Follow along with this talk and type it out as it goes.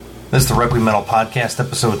This is the Requiem Metal Podcast,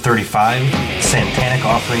 episode 35, Santanic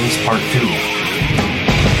Offerings, Part 2.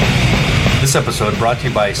 This episode brought to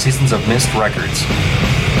you by Seasons of Mist Records.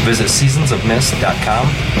 Visit seasonsofmist.com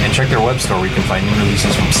and check their web store where you can find new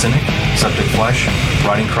releases from Cynic, Septic Flesh,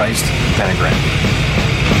 Rotting Christ, and Pentagram.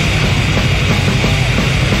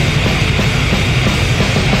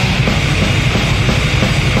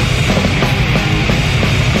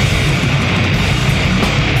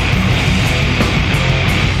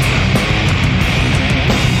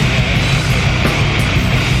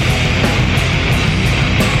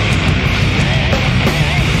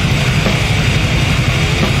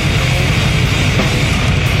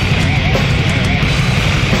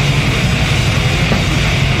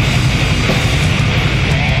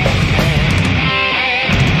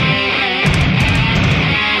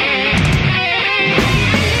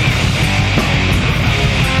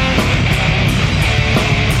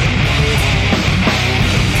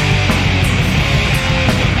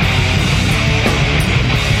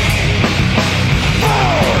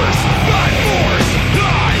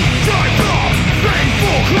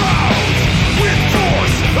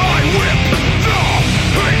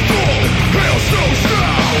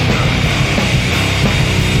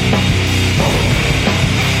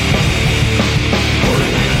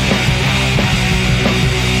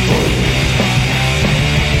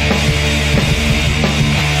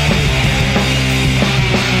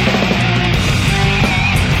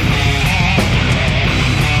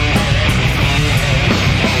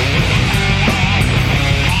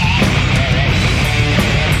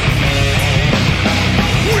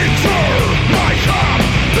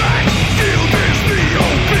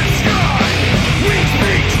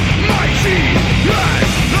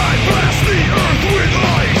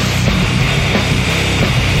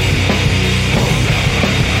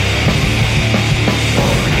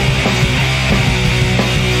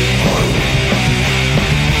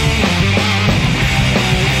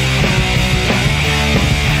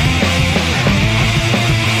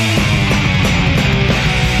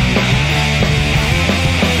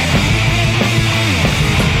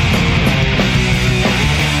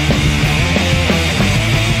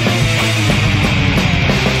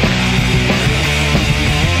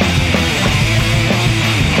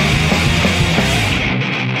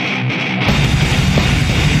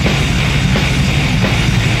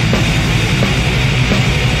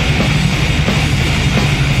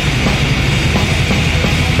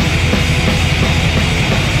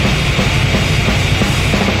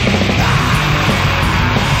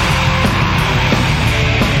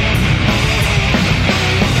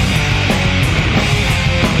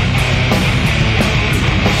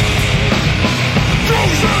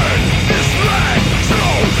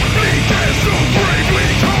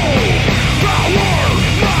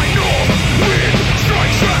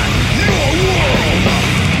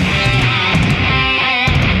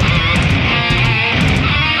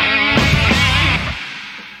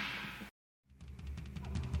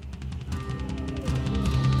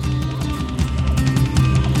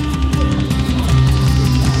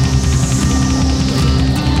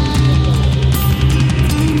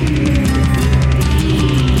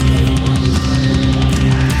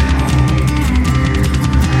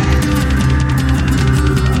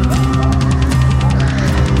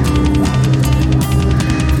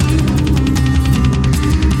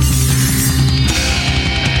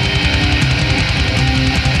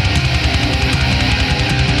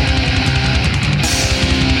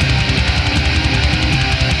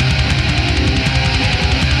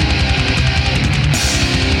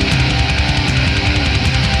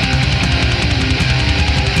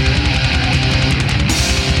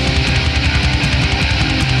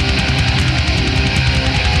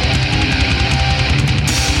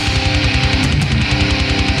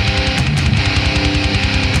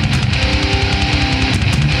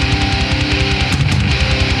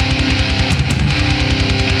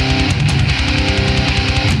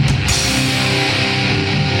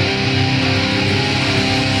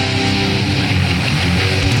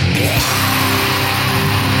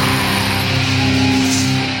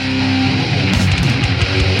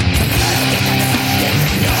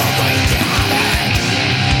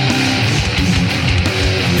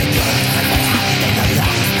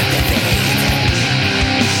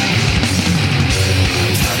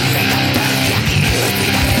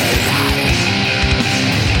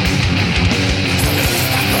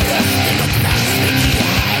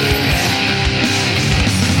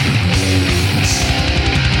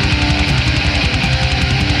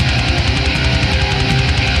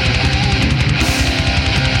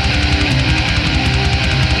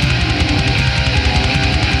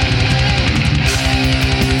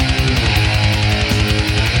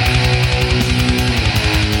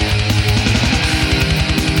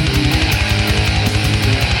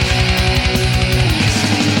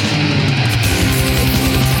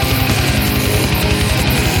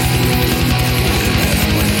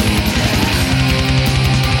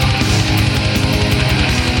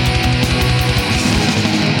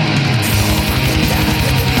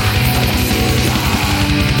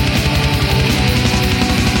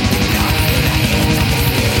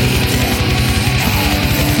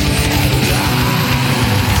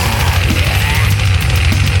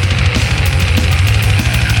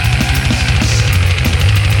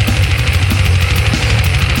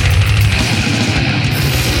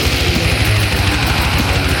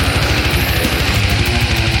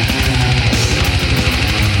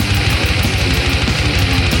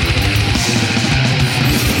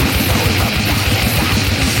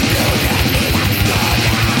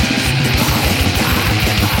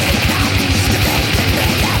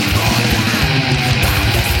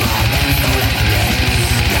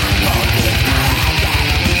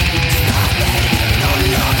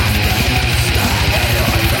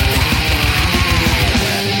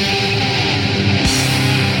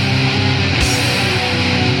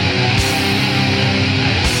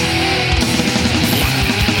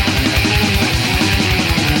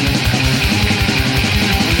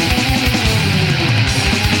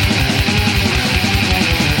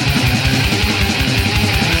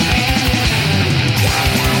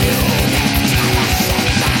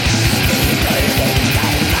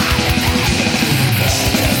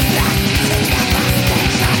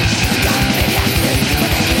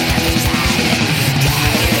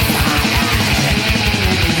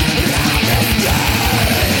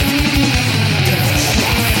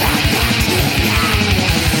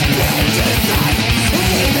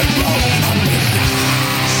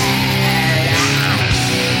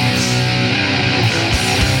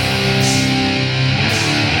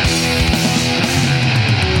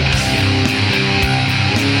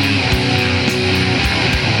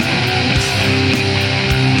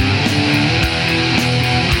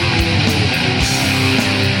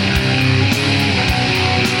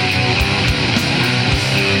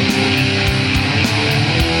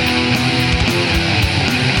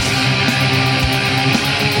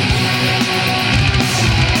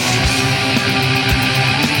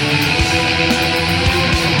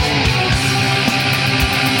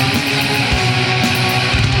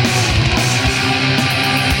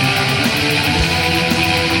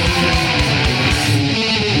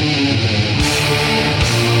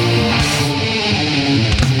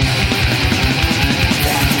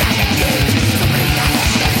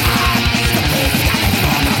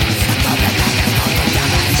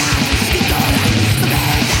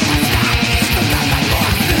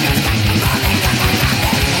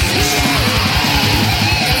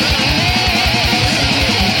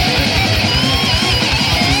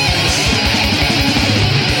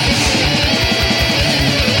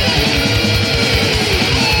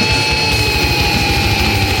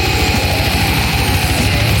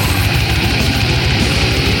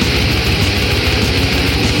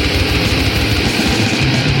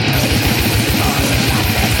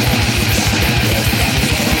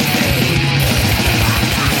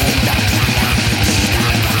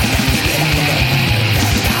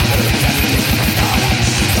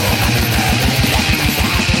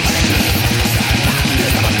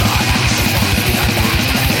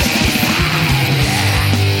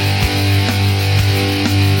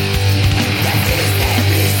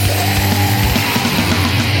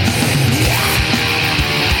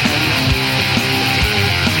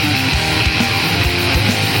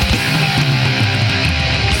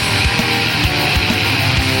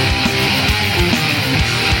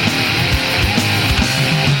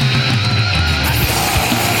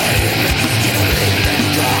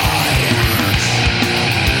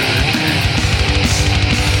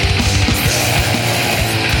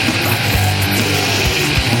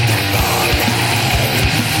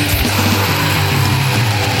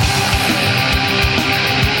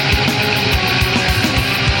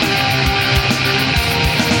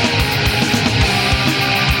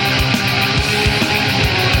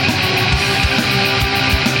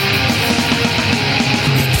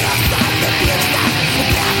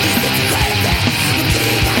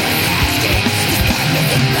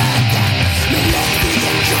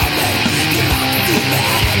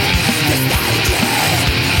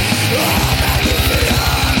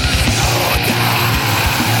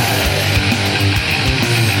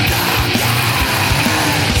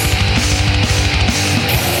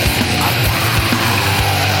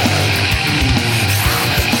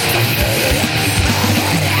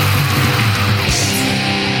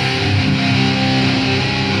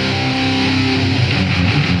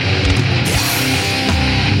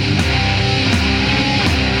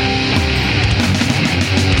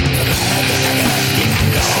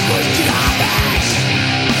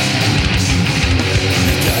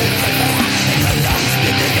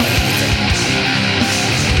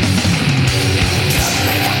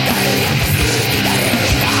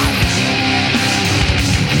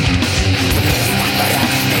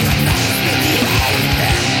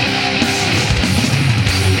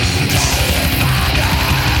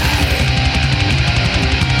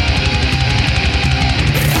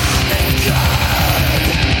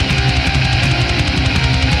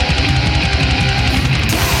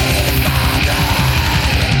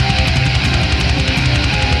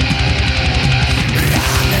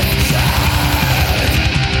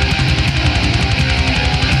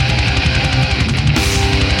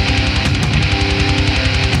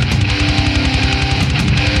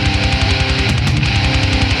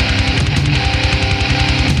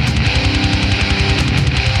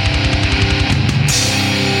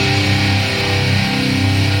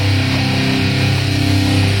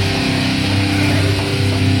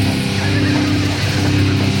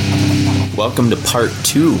 welcome to part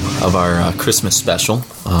 2 of our Christmas special.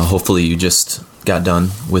 Hopefully you just got done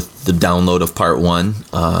with the download of part 1.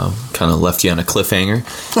 Kind of left you on a cliffhanger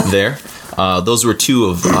there. Those were 2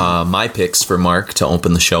 of my picks for Mark to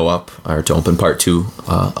open the show up, or to open part 2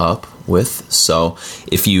 up with. So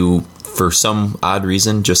if you, for some odd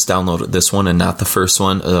reason, just downloaded this one and not the first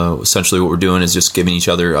one, essentially what we're doing is just giving each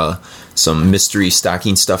other some mystery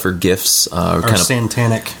stocking stuffer gifts. Our kind of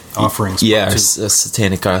Santanic offerings. Yeah, our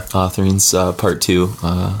Satanic offerings part 2.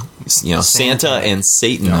 Santa and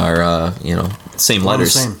Satan are, same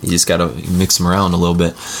letters. Same. You just got to mix them around a little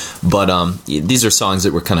bit. But these are songs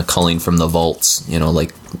that we're kind of culling from the vaults,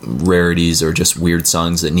 like rarities or just weird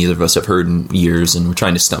songs that neither of us have heard in years, and we're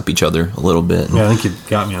trying to stump each other a little bit. Yeah, I think you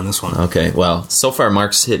got me on this one. Okay, well, so far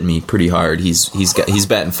Mark's hitting me pretty hard. He's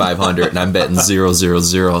batting 500 and I'm betting 000,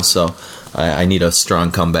 so I need a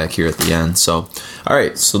strong comeback here at the end. So, all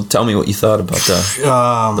right, so tell me what you thought about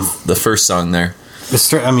the first song there.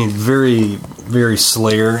 Very, very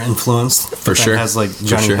Slayer influenced. For sure. It has like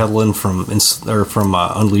Johnny Hedlund from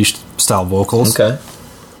Unleashed style vocals. Okay.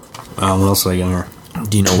 What else did I get in here?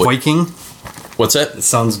 Do you know what? Viking. What's that? It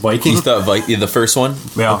sounds Viking. You thought the first one?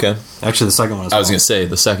 Yeah. Okay. Actually, the second one. I was going to say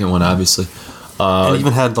the second one, obviously. It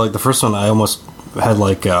even had like the first one. I almost had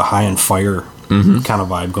like a High on Fire kind of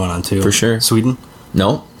vibe going on too. For sure. Sweden?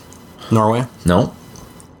 No. Norway? No.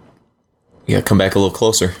 You got to come back a little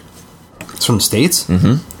closer. It's from the States?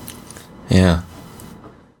 Mm-hmm. Yeah.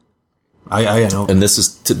 I know. And this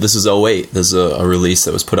is 08. This is a release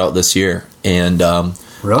that was put out this year. And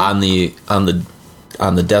really? on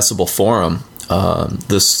the Decibel forum,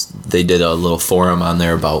 they did a little forum on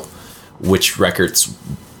there about which records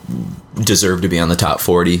deserve to be on the top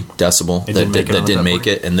 40 Decibel that didn't make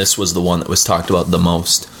it, and this was the one that was talked about the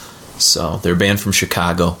most. So they're a band from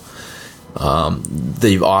Chicago.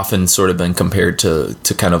 They've often sort of been compared to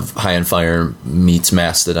kind of High on Fire meets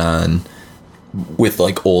Mastodon with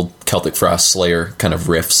like old Celtic Frost Slayer kind of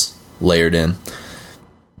riffs layered in.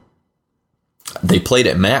 They played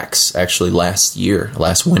at Max actually last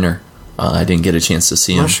winter. I didn't get a chance to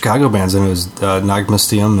see them. Chicago bands, and it was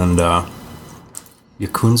Nagmastium and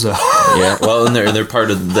Yakunza. Yeah, well, and they're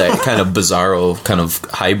part of that kind of bizarro kind of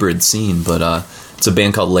hybrid scene, but it's a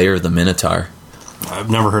band called Lair of the Minotaur. I've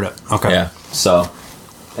never heard it. Okay. Yeah. So,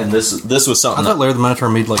 and this was something. I thought Lair of the Minotaur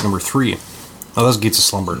made like number 3. Oh, that was Gates of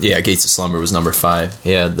Slumber. Yeah, Gates of Slumber was number 5.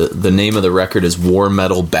 Yeah, the name of the record is War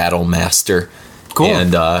Metal Battle Master. Cool.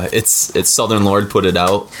 And it's Southern Lord put it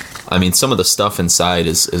out. I mean, some of the stuff inside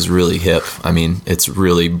is really hip. I mean, it's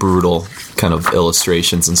really brutal kind of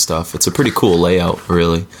illustrations and stuff. It's a pretty cool layout,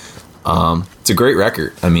 really. It's a great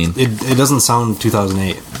record. I mean, it doesn't sound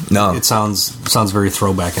 2008. No, it sounds very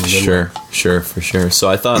throwback and sure, for sure. So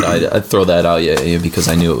I thought I'd throw that out because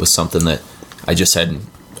I knew it was something that I just hadn't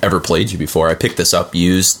ever played you before. I picked this up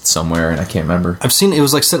used somewhere and I can't remember. I've seen it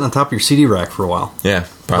was like sitting on top of your CD rack for a while. Yeah,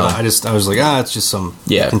 probably. I was like, it's just some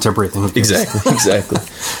contemporary thing. Exactly.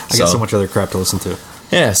 I got so much other crap to listen to.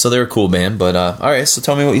 Yeah, so they're a cool band, but all right. So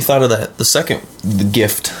tell me what you thought of that. The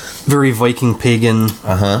gift. Very Viking pagan.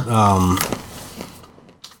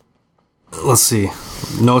 Let's see.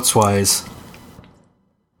 Notes wise,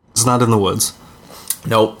 it's not in the woods.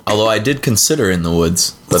 Nope. Although I did consider In the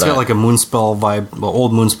Woods, but it's got like a Moonspell vibe,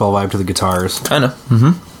 old Moonspell vibe to the guitars. Kind of.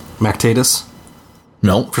 Mm-hmm. Mactatus.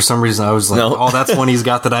 No. For some reason, I was like, that's one he's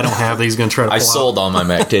got that I don't have that he's going to try to pull out. I sold all my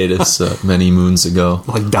Mactatus many moons ago.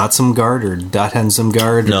 Like Dotsumgard or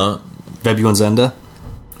Dothensumgard? No. Vebuenzenda?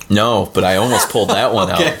 No, but I almost pulled that one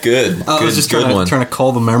out. Good. I was just trying to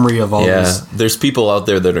call the memory of all this. Yeah, there's people out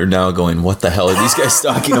there that are now going, what the hell are these guys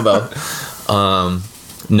talking about?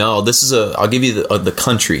 No, this is I'll give you the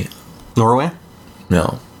country. Norway?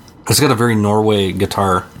 No. It's got a very Norway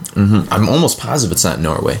guitar. Mm-hmm. I'm almost positive it's not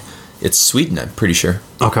Norway. It's Sweden, I'm pretty sure.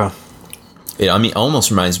 Okay. It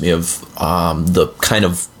almost reminds me of the kind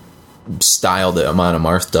of style that Amon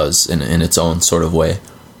Amarth does in its own sort of way,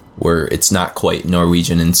 where it's not quite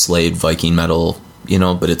Norwegian enslaved Viking metal,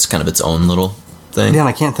 but it's kind of its own little thing. Yeah, and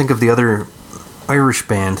I can't think of the other Irish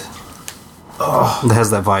band that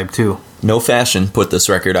has that vibe too. No Fashion put this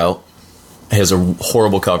record out. It has a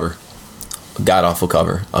horrible cover. A god-awful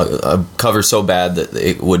cover. A cover so bad that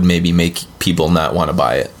it would maybe make people not want to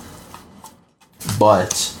buy it.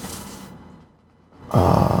 But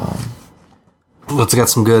it's got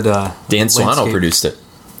some good Dan Suano produced it.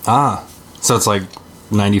 So it's like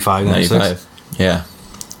 95, 96? Yeah.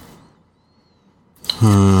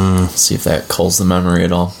 Let's see if that calls the memory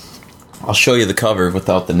at all. I'll show you the cover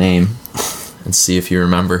without the name and see if you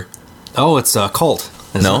remember. Oh, it's Cult.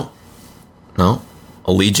 No.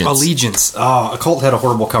 Allegiance. Allegiance. Oh, Occult had a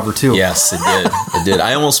horrible cover too. Yes, it did. It did.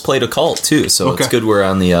 I almost played Occult too, so Okay. it's good we're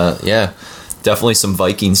on the definitely some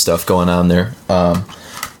Viking stuff going on there.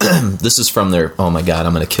 This is from their, oh my god,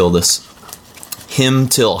 I'm going to kill this. Hymn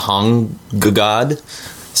till Hangagad,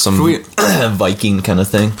 some Sweet. Viking kind of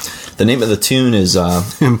thing. The name of the tune is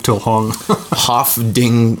Him till hung.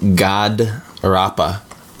 Hofdingad Rapa.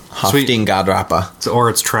 Hofdingad Rapa. Or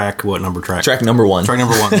it's track. What number track? Track number 1. Track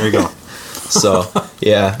number 1. There you go. So,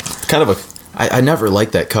 yeah, kind of I never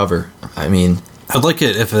liked that cover. I mean, I'd like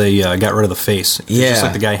it if they got rid of the face. It's just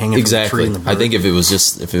like the guy hanging from the tree in the bird. I think if it was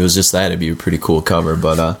just that, it'd be a pretty cool cover.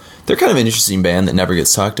 But they're kind of an interesting band that never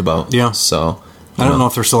gets talked about. Yeah. So I don't know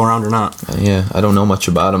if they're still around or not. Yeah, I don't know much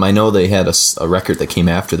about them. I know they had a record that came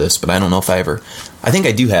after this, but I don't know if I think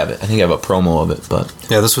I do have it. I think I have a promo of it, but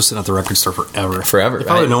Yeah, this was sitting at the record store forever. Forever. If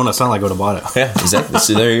I would have known, it's not like I would have bought it. yeah, exactly.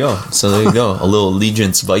 So there you go. A little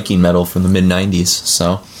Allegiance Viking metal from the mid '90s.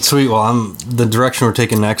 So Sweet. Well, the direction we're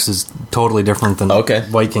taking next is totally different than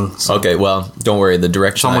Viking. So okay, well, don't worry. The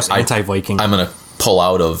direction it's almost anti-Viking. I'm gonna pull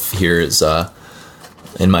out of here is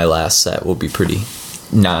in my last set will be pretty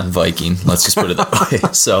non-Viking. Let's just put it that way.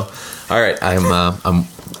 So, all right, I'm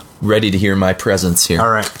ready to hear my presence here. All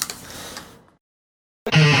right.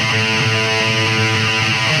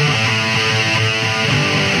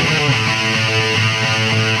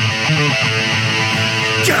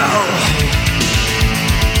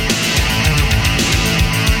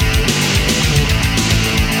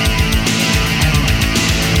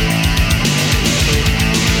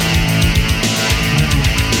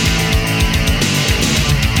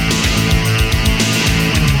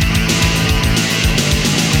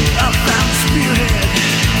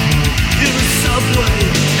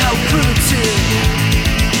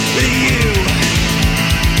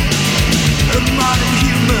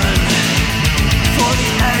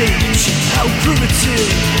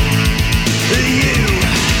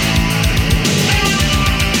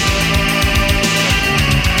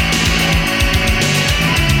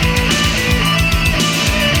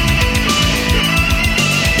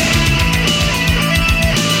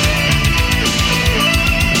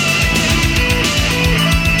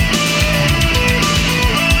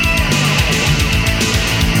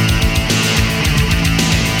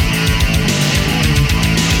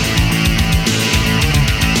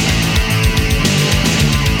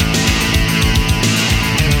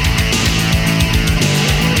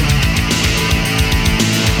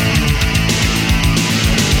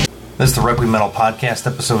 This is the Requiem Metal Podcast,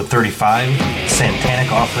 episode 35,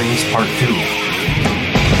 Santanic Offerings, Part 2.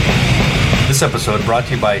 This episode brought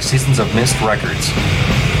to you by Seasons of Mist Records.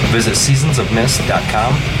 Visit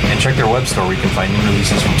seasonsofmist.com and check their web store where you can find new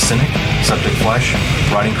releases from Cynic, Septic Flesh,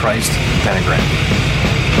 Rotting Christ, and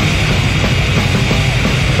Pentagram.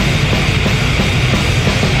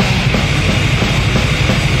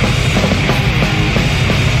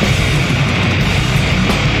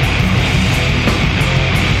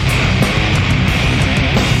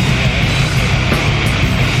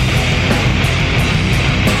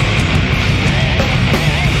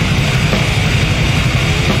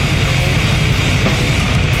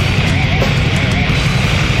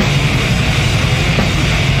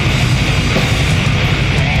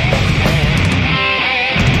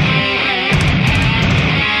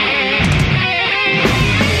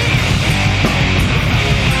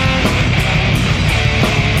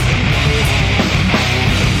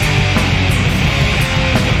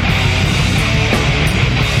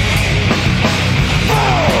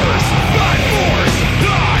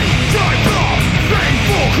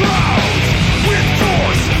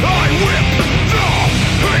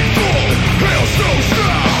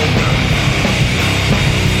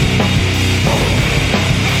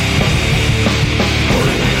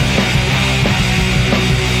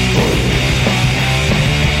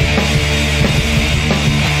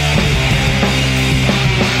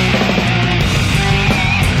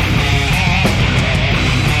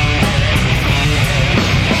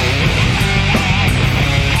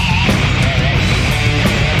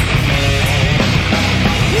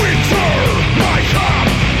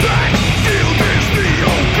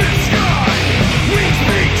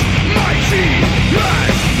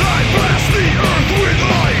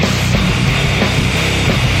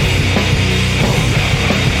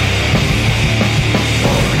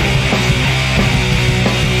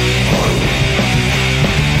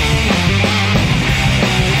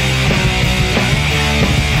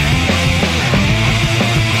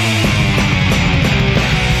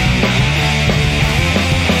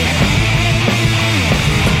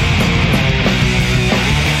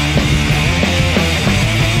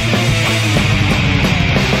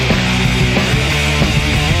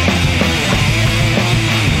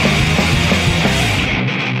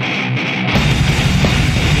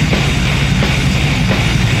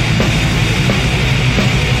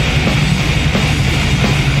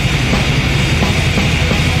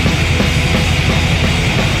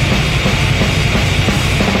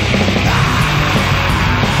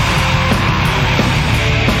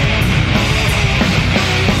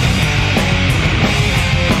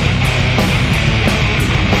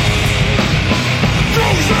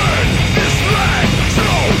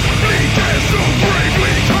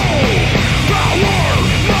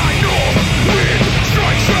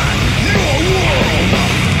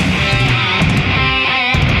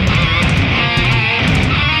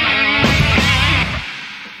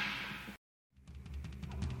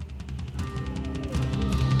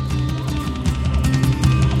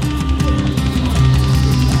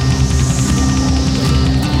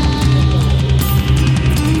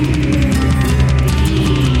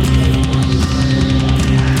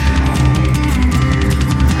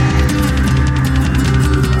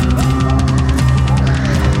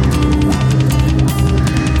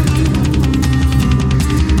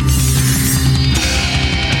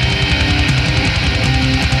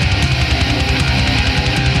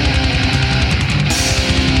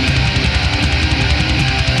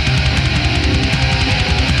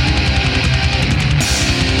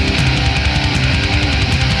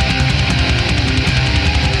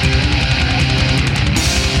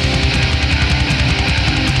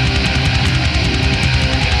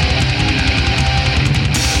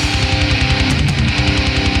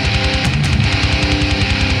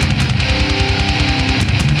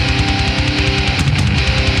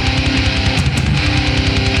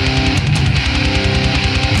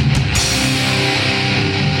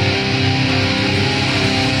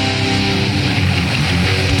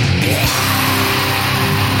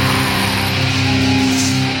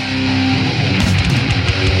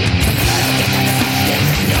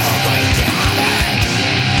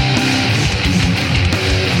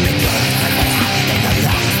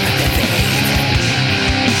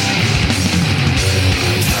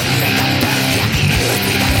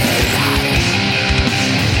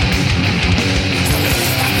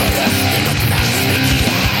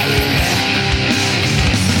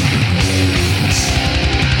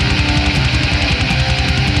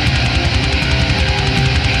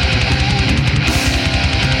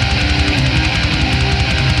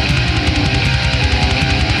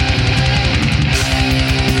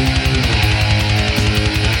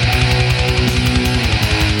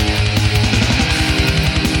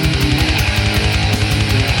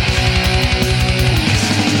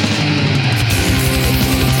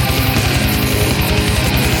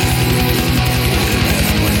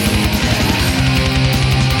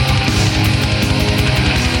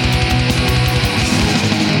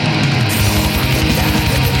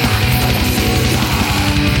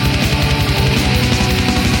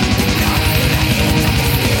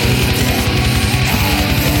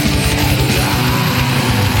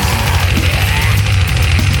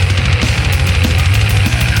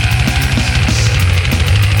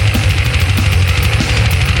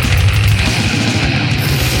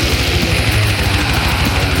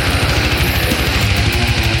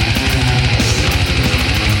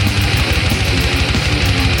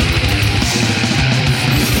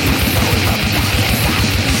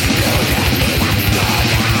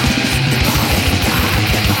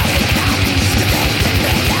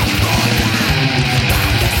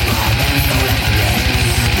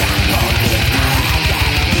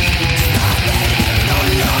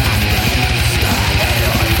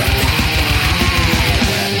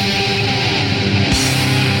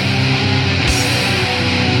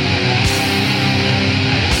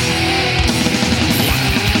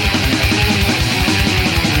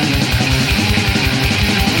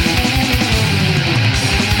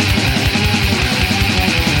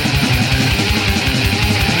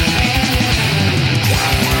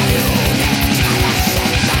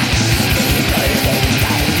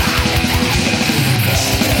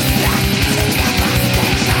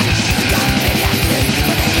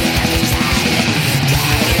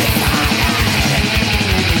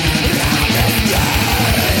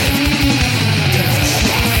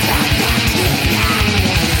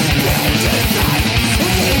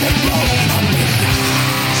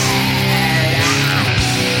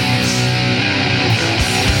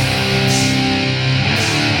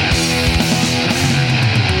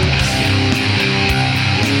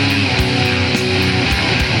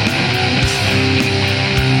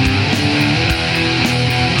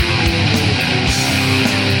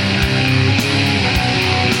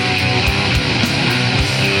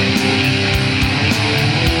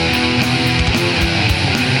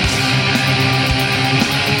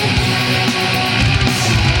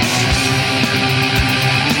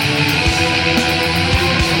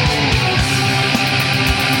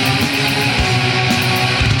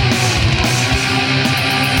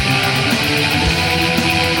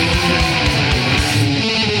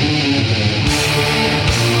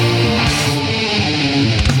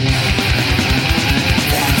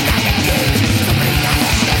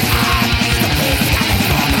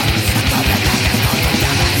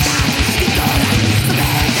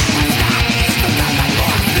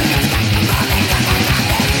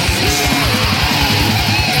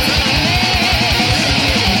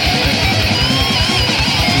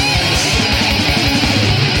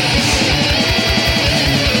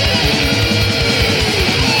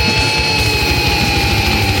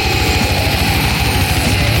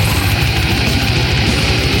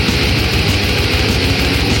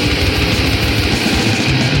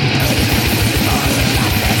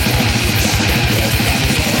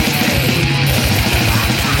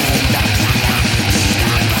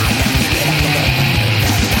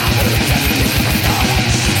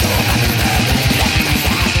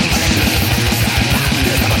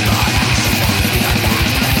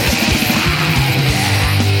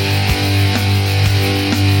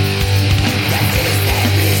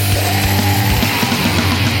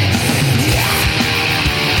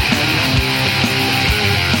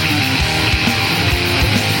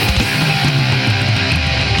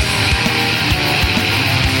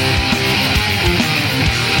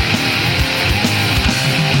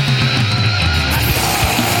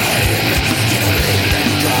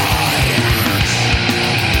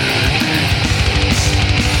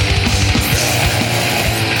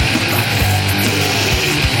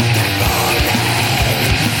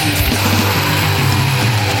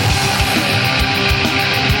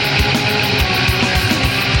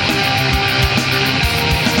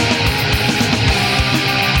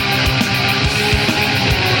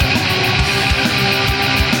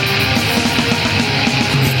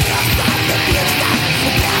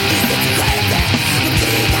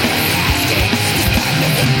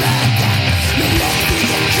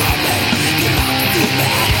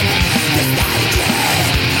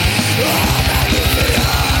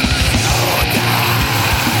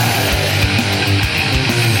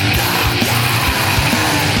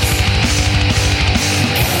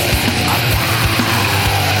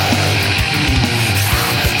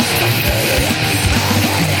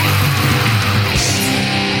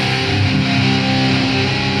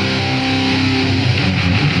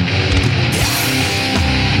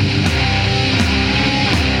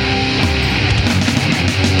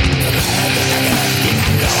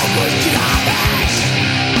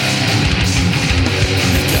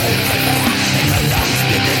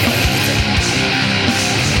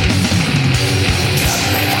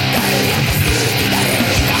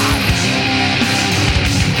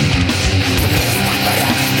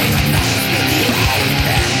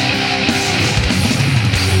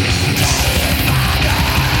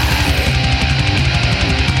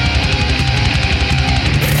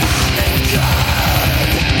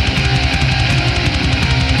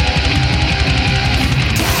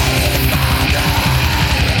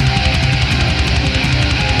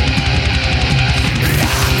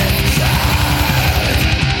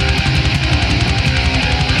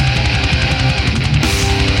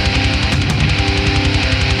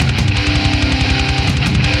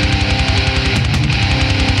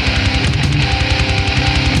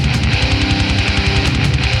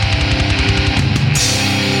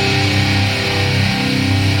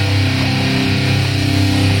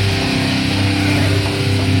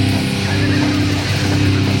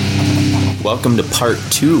 welcome to part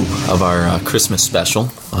 2 of our Christmas special.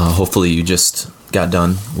 Hopefully you just got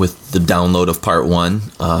done with the download of part 1.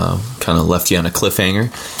 Kind of left you on a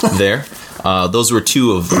cliffhanger there. Those were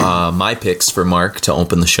 2 of my picks for Mark to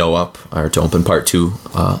open the show up, or to open part 2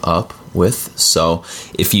 up with. So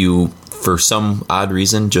if you, for some odd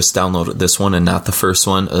reason, just downloaded this one and not the first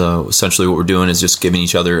one, essentially what we're doing is just giving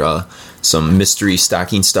each other some mystery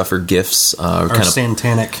stocking stuffer gifts. Our kind of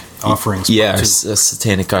Santanic offerings. Yeah, our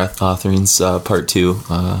Satanic offerings part 2.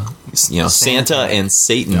 Santa and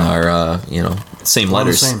Satan are, same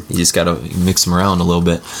letters. Same. You just got to mix them around a little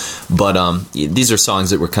bit. But these are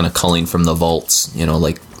songs that we're kind of culling from the vaults,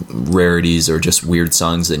 like rarities or just weird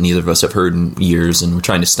songs that neither of us have heard in years, and we're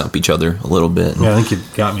trying to stump each other a little bit. Yeah, I think you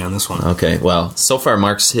got me on this one. Okay, well, so far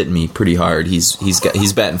Mark's hitting me pretty hard. He's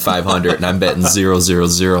betting 500 and I'm betting 000,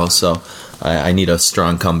 so I need a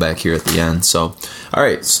strong comeback here at the end. So, all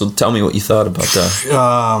right, so tell me what you thought about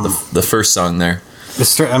the first song there.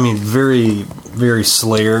 Very, very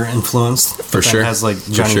Slayer influenced. For sure. It has like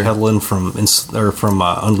Johnny Hedlund from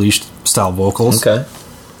Unleashed style vocals. Okay.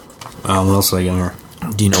 What else did I get in here?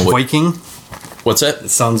 Do you know what Viking? What's that? It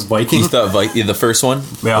sounds Viking. You thought the first one?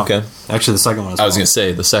 Yeah. Okay. Actually, the second one. I was gonna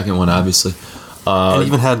say the second one, obviously. It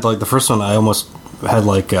even had like the first one. I almost had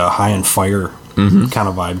like a High and Fire kind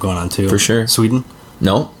of vibe going on too. For sure. Sweden?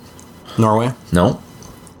 No. Norway? No.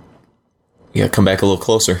 You gotta come back a little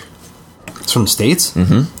closer. It's from the States?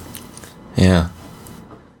 Mm-hmm. Yeah.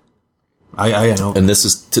 I know. And this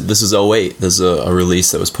is 08. This is a release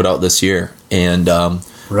that was put out this year. And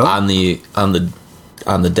really? on the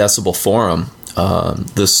Decibel forum,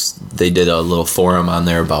 they did a little forum on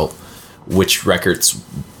there about which records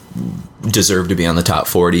deserve to be on the top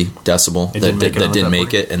 40 decibel that didn't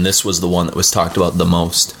make it, and this was the one that was talked about the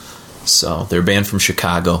most. So they're a band from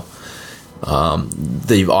Chicago.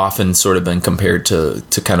 They've often sort of been compared to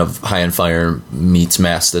kind of High on Fire meets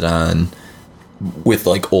Mastodon with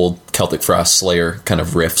like old Celtic Frost Slayer kind of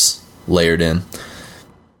riffs layered in.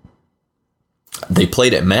 They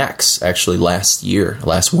played at Max actually last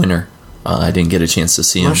winter. I didn't get a chance to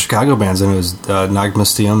see them. Chicago bands, and it was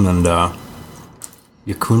Nagmastium and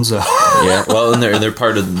Yakunza. Yeah, well, and they're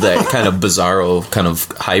part of that kind of bizarro kind of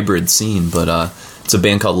hybrid scene, but it's a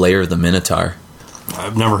band called Lair of the Minotaur.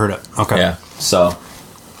 I've never heard it. Okay. Yeah. So,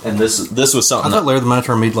 and this was something. I thought Lair of the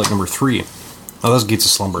Minotaur made like number 3. Oh, that was Gates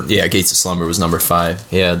of Slumber. Yeah, Gates of Slumber was number 5.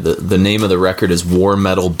 Yeah, the name of the record is War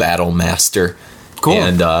Metal Battle Master. Cool.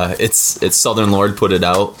 And it's Southern Lord put it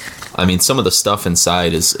out. I mean, some of the stuff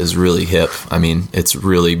inside is really hip. I mean, it's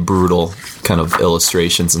really brutal kind of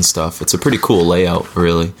illustrations and stuff. It's a pretty cool layout,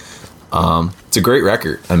 really. It's a great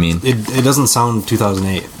record. I mean, it doesn't sound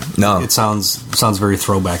 2008. No, it sounds very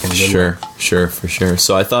throwback and sure, for sure.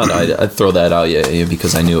 So I thought I'd throw that out, yeah,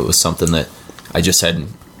 because I knew it was something that I just hadn't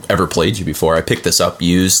ever played you before. I picked this up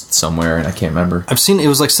used somewhere, and I can't remember. I've seen it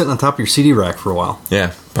was like sitting on top of your CD rack for a while.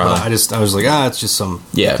 Yeah, probably. I was like, it's just some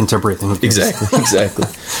contemporary thing. Exactly.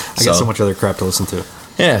 I got so much other crap to listen to.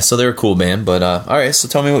 Yeah, so they're a cool band, but all right. So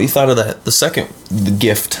tell me what you thought of the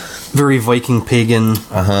gift. Very Viking pagan.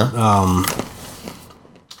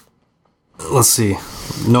 Let's see.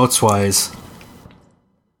 Notes wise,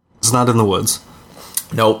 it's not in the woods.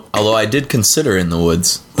 Nope. Although I did consider In the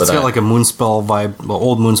Woods, but it's got like a Moonspell vibe,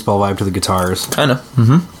 old Moonspell vibe to the guitars. Kind of.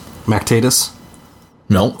 Mm-hmm. Mactatus.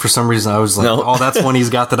 No. For some reason, I was like, oh, that's one he's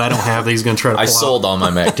got that I don't have that he's going to try to pull I sold all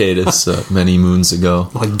my Mactatus many moons ago.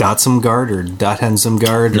 Like Dotsumgard or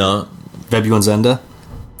Dothensumgard? No. Vebuenzenda?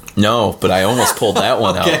 No, but I almost pulled that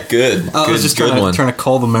one out. Good. I was just trying to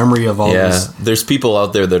call the memory of all this. Yeah, there's people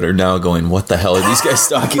out there that are now going, what the hell are these guys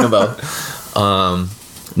talking about?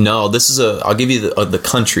 No, this is I'll give you the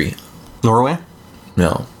country. Norway?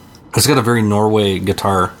 No. It's got a very Norway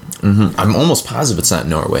guitar. Mm-hmm. I'm almost positive it's not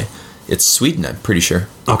Norway. It's Sweden, I'm pretty sure.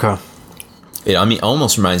 Okay. It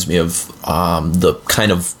almost reminds me of the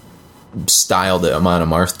kind of style that Amon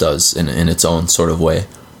Amarth does in its own sort of way,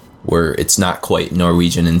 where it's not quite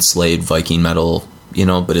Norwegian enslaved Viking metal,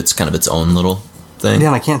 but it's kind of its own little thing. Yeah,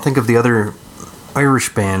 and I can't think of the other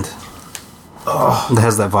Irish band that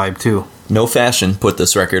has that vibe too. No Fashion put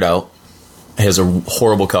this record out. It has a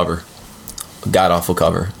horrible cover. A god-awful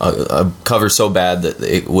cover. A cover so bad that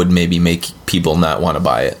it would maybe make people not want to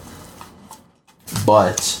buy it.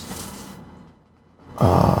 But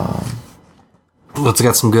it's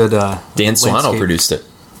got some good Dan Suano produced it.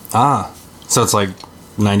 So it's like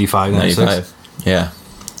 95, 96? Yeah.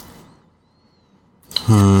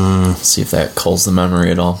 Let's see if that calls the memory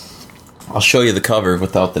at all. I'll show you the cover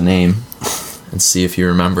without the name and see if you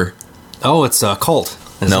remember. Oh, it's Cult.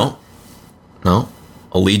 No.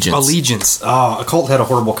 Allegiance. Allegiance. Oh, Occult had a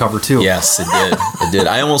horrible cover too. Yes, it did. It did.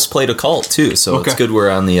 I almost played Occult too, so Okay. it's good we're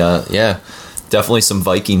on the definitely some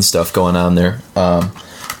Viking stuff going on there.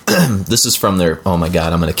 This is from their, oh my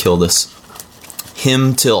god, I'm going to kill this.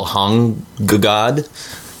 Hymn till Hongagod,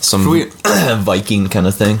 some Sweet. Viking kind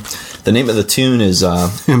of thing. The name of the tune is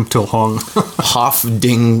Him till hung.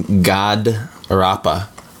 Hofdingad Rapa.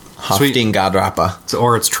 Hofdingad Rapa. So,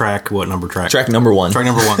 or it's track, what number track? Track number 1. Track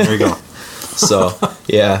number 1, there you go. So,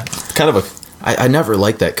 yeah, kind of I never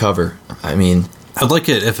liked that cover. I mean, I'd like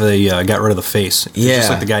it if they got rid of the face. It's yeah, just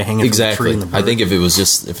like the guy hanging exactly. from the tree. In the I think if it was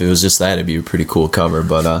just that, it'd be a pretty cool cover.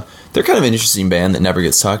 But they're kind of an interesting band that never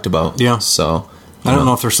gets talked about. Yeah. So I don't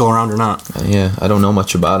know if they're still around or not. Yeah, I don't know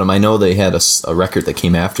much about them. I know they had a record that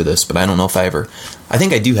came after this, but I don't know if I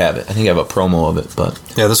think I do have it. I think I have a promo of it, but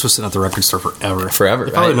Yeah, this was sitting at the record store forever. Forever.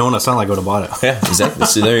 If I would have known, it sounded like I would have bought it. yeah, exactly.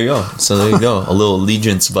 So there you go. A little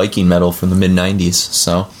Allegiance Viking metal from the mid '90s.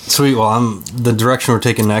 So Sweet. Well, the direction we're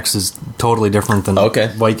taking next is totally different than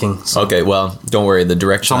Viking. So okay, well, don't worry. The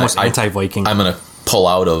direction it's almost anti-Viking. I'm gonna pull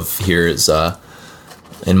out of here is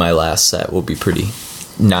in my last set will be pretty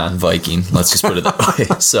non-Viking. Let's just put it that way.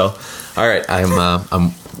 So, all right,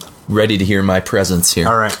 I'm ready to hear my presence here.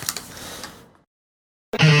 All right.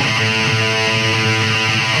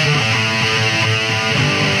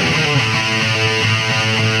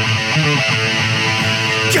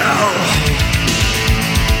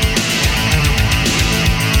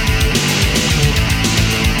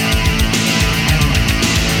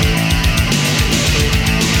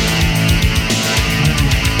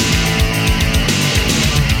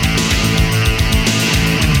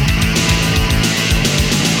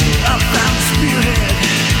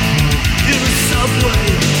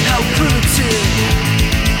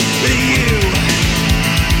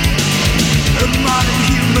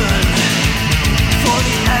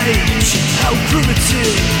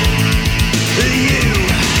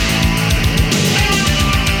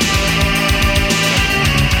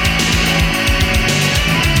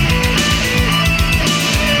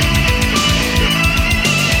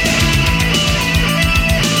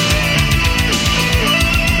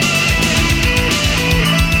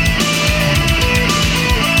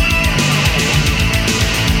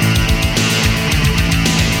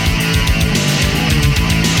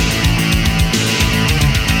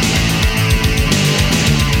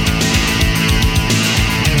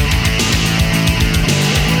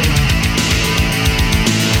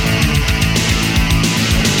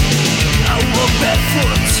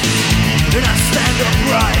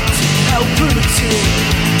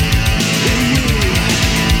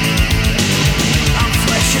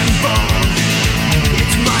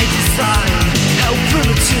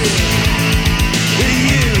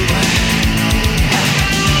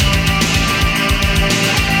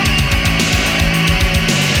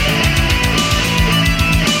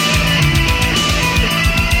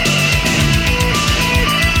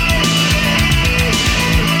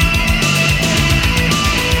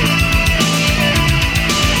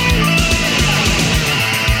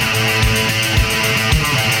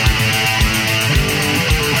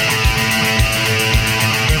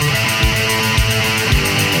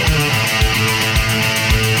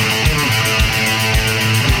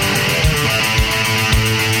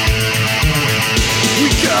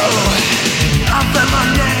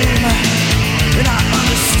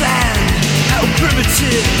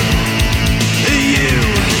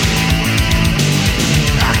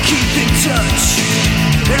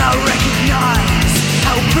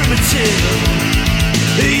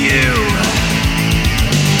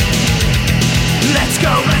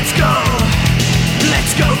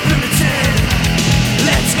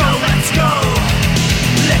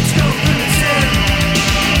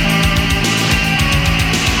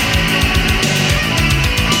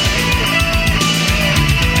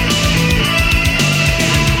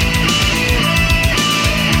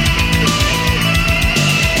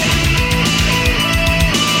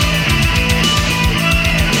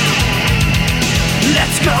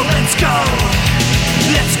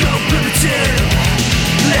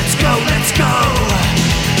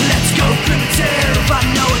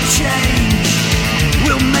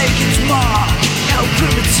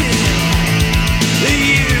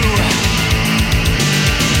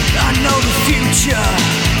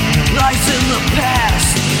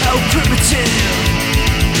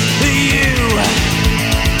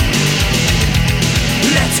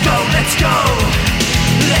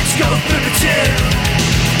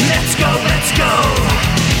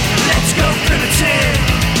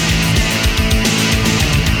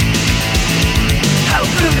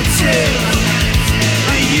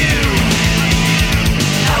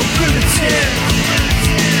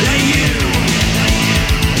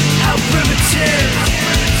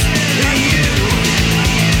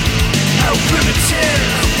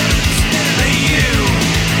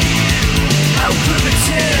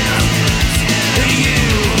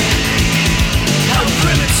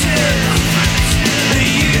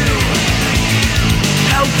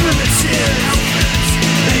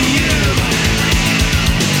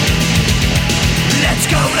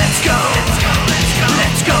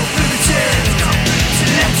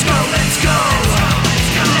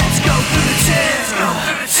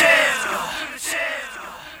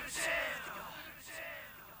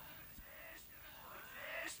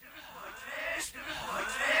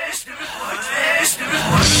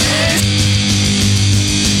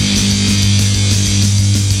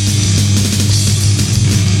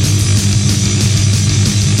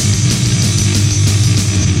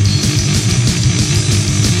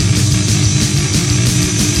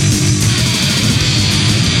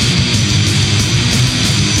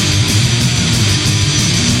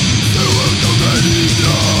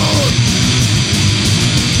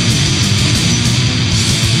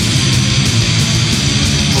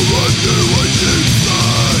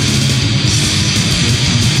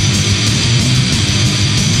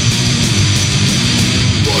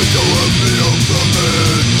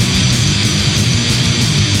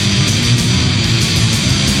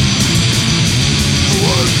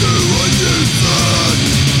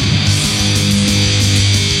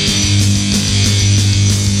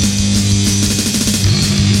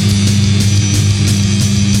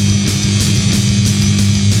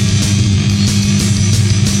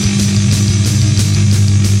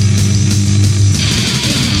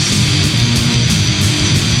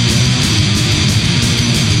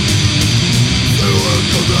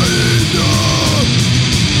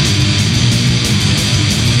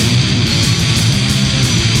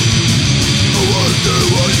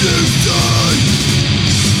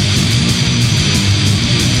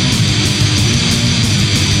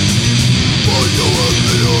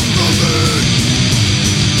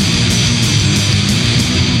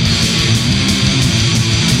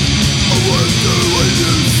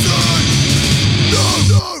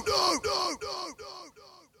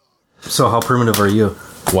 So how primitive are you?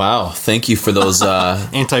 Wow, thank you for those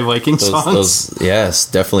anti-Viking songs. Yes,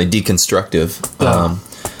 definitely deconstructive. Yeah.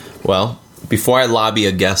 Well, before I lobby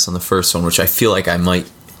a guess on the first one, which I feel like I might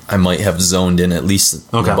have zoned in at least in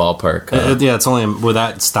the ballpark. It's only with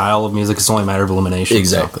that style of music, it's only a matter of elimination.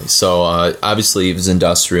 Exactly. So obviously it was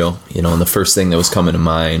industrial, and the first thing that was coming to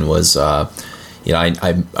mind was, I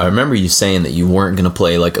remember you saying that you weren't going to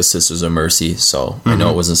play like a Sisters of Mercy. So I know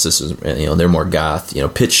it wasn't Sisters. They're more goth.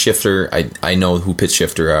 Pitch Shifter. I know who Pitch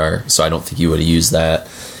Shifter are, so I don't think you would have used that.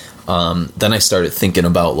 Then I started thinking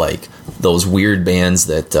about like those weird bands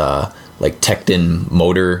that like Tecton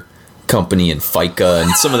Motor Company and FICA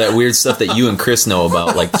and some of that weird stuff that you and Chris know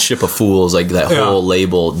about, like Ship of Fools, like that whole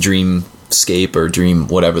label, Dreamscape or Dream,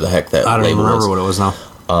 whatever the heck that label was. I don't even remember what it was now.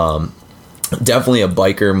 Definitely a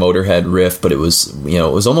biker Motorhead riff, but it was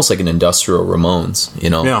almost like an industrial Ramones,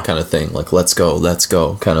 kind of thing. Like let's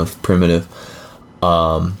go, kind of primitive.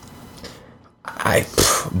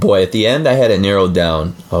 At the end I had it narrowed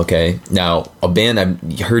down. Okay, now a band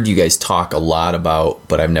I've heard you guys talk a lot about,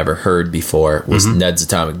 but I've never heard before was Ned's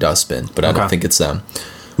Atomic Dustbin, but I don't think it's them.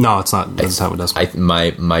 No, it's not Ned's Atomic Dustbin.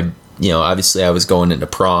 My obviously I was going into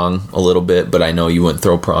prong a little bit, but I know you wouldn't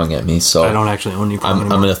throw prong at me, so I don't actually own you. I'm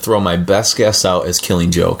going to throw my best guess out as Killing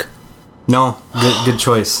Joke. No, good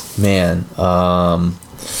choice, man. You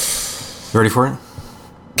ready for it?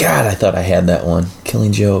 God, I thought I had that one.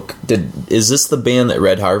 Killing Joke. Is this the band that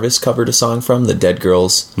Red Harvest covered a song from? The Dead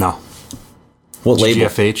Girls? No. What label?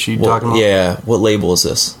 GFH you talking about? Yeah. What label is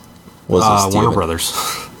this? Warner Brothers.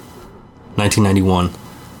 1991.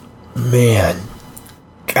 Man.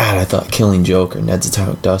 God, I thought Killing Joke or Ned's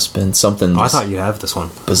Atomic Dustbin. Something. I thought you'd have this one.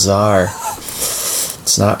 Bizarre.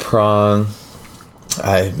 It's not prong.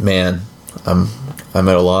 I'm at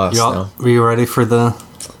a loss now. Are you ready for the...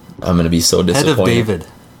 I'm going to be so disappointed. Head of David.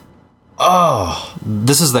 Oh.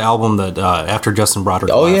 This is the album that after Justin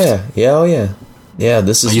Broderick left. Yeah,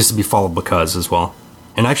 this is... It used to be followed Because as well.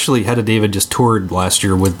 And actually, Head of David just toured last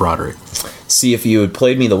year with Broderick. See, if you had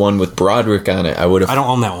played me the one with Broderick on it, I would have... I don't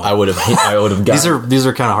own that one. I would have gotten... These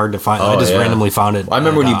are kind of hard to find. I just randomly found it. I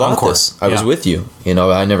remember when you bought this. I was with you.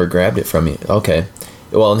 I never grabbed it from you. Okay.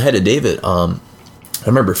 Well, in Head of David, I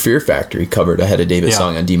remember Fear Factory covered a Head of David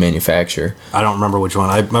song on Demanufacture. I don't remember which one.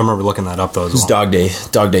 I remember looking that up though. It was Dog Day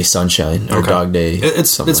Sunshine or Dog Day.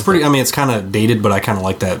 It's pretty. I mean, it's kind of dated, but I kind of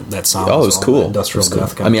like that sound. Oh, it was cool. Industrial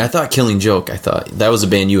death. I mean, I thought Killing Joke. I thought that was a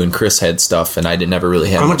band you and Chris had stuff, and I never really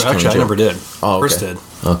had much. Actually, I never did. Oh, okay. Chris did.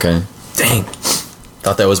 Okay. Dang.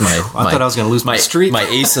 Thought that was my. I thought I was going to lose my streak. My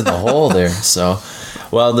ace in the hole there. So.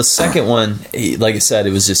 Well, the second one, like I said,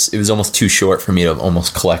 it was almost too short for me to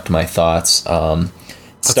almost collect my thoughts. That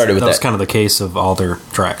was kind of the case of all their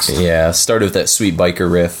tracks. Yeah, started with that sweet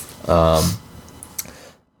biker riff.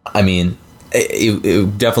 I mean,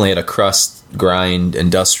 it definitely had a crust, grind,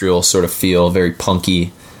 industrial sort of feel, very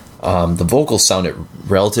punky. The vocals sounded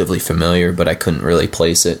relatively familiar, but I couldn't really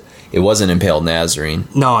place it. It wasn't Impaled Nazarene.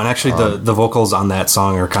 No, and actually the vocals on that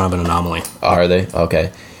song are kind of an anomaly. Are they?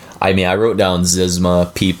 Okay. I mean, I wrote down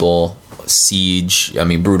Zizma, People, Siege,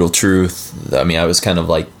 Brutal Truth. I mean, I was kind of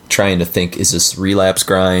like trying to think, is this Relapse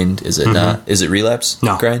grind? Is it not? Is it Relapse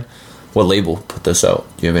grind? What label put this out?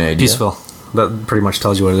 Do you have any idea? Peaceville. That pretty much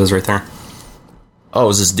tells you what it is right there. Oh,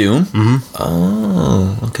 is this Doom? Mm-hmm.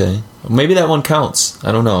 Oh, okay. Maybe that one counts.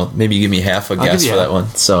 I don't know. Maybe you give me half a guess for that one.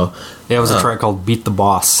 So yeah, it was a track called Beat the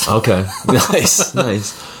Boss. Okay. Nice.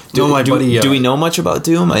 Do we know much about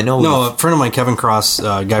Doom? I know. No, a friend of mine, Kevin Cross,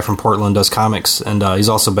 a guy from Portland, does comics, and he's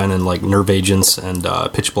also been in like Nerve Agents and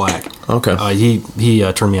Pitch Black. Okay.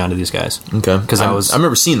 He turned me on to these guys. Okay. Because I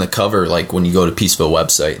remember seeing the cover like when you go to Peaceville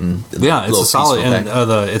website and it's a solid and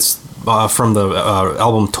it's from the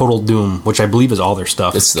album Total Doom, which I believe is all their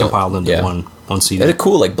stuff. It's compiled into one CD. It had a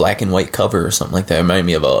cool like black and white cover or something like that. It reminded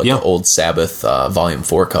me of an old Sabbath Volume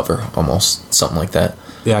 4 cover, almost something like that.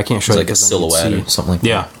 Yeah, I can't show you. Like a silhouette or something like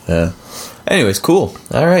that. Yeah. Anyways, cool.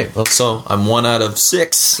 All right. Well, so I'm 1 out of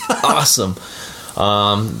 6. Awesome.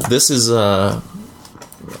 This is. I'm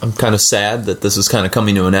kind of sad that this is kind of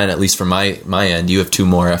coming to an end, at least from my end. You have 2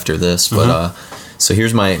 more after this, but so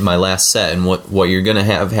here's my last set, and what you're gonna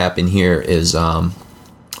have happen here is I'm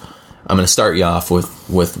gonna start you off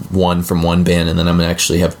with one from one band, and then I'm gonna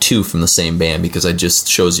actually have 2 from the same band because it just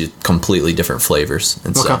shows you completely different flavors.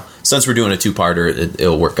 And so since we're doing a 2-parter,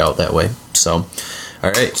 it'll work out that way. So.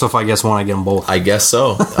 All right. So if I guess one, I get them both. I guess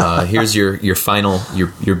so. Here's your final,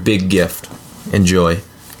 your big gift. Enjoy.